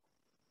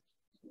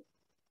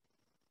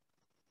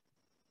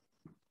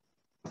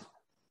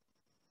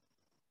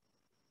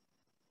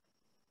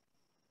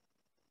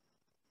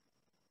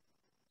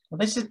 Well,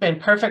 this has been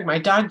perfect. My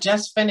dog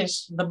just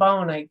finished the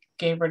bone I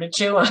gave her to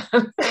chew on.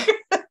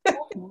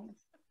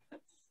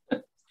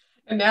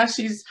 And now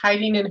she's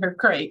hiding in her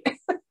crate.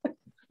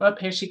 Oh,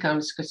 here she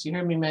comes, because you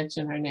heard me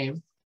mention her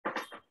name.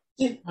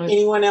 Did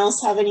anyone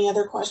else have any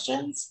other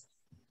questions?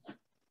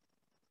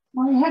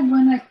 Well, I had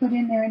one I put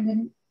in there and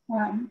didn't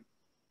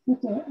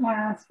get to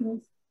ask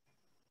is,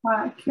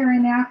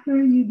 Caren,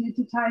 after you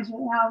digitize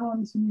your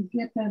albums and you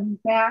get them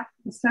back,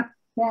 the stuff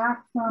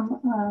back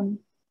from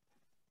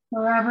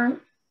Forever,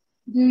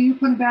 do you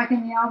put it back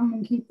in the album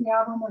and keep the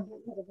album, or get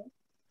rid of it?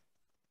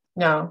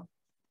 No.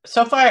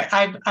 So far,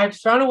 I've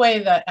thrown away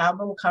the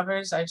album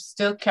covers. I've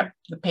still kept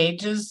the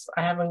pages.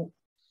 I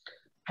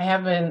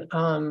haven't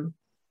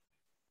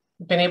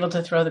been able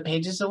to throw the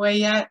pages away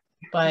yet,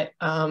 but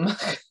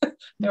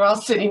they're all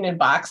sitting in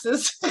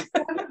boxes.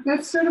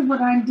 That's sort of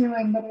what I'm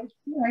doing, but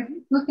I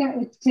look at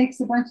it, takes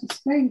a bunch of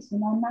space,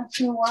 and I'm not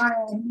sure why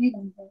I need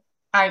them. But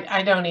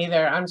I don't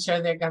either. I'm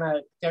sure they're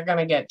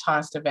gonna get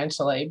tossed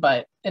eventually,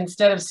 but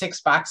instead of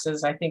 6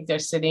 boxes, I think they're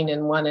sitting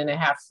in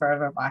 1.5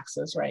 Forever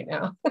boxes right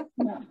now.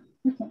 Yeah.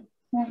 Okay.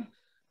 Thanks.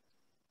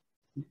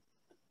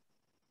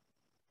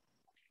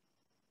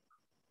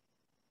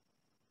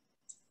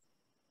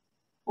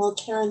 Well,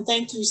 Caren,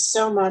 thank you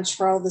so much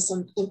for all this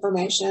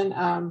information.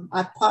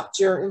 I popped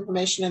your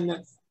information in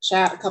the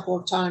chat a couple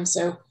of times,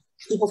 so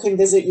people can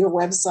visit your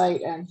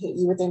website and hit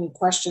you with any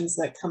questions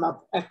that come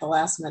up at the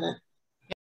last minute.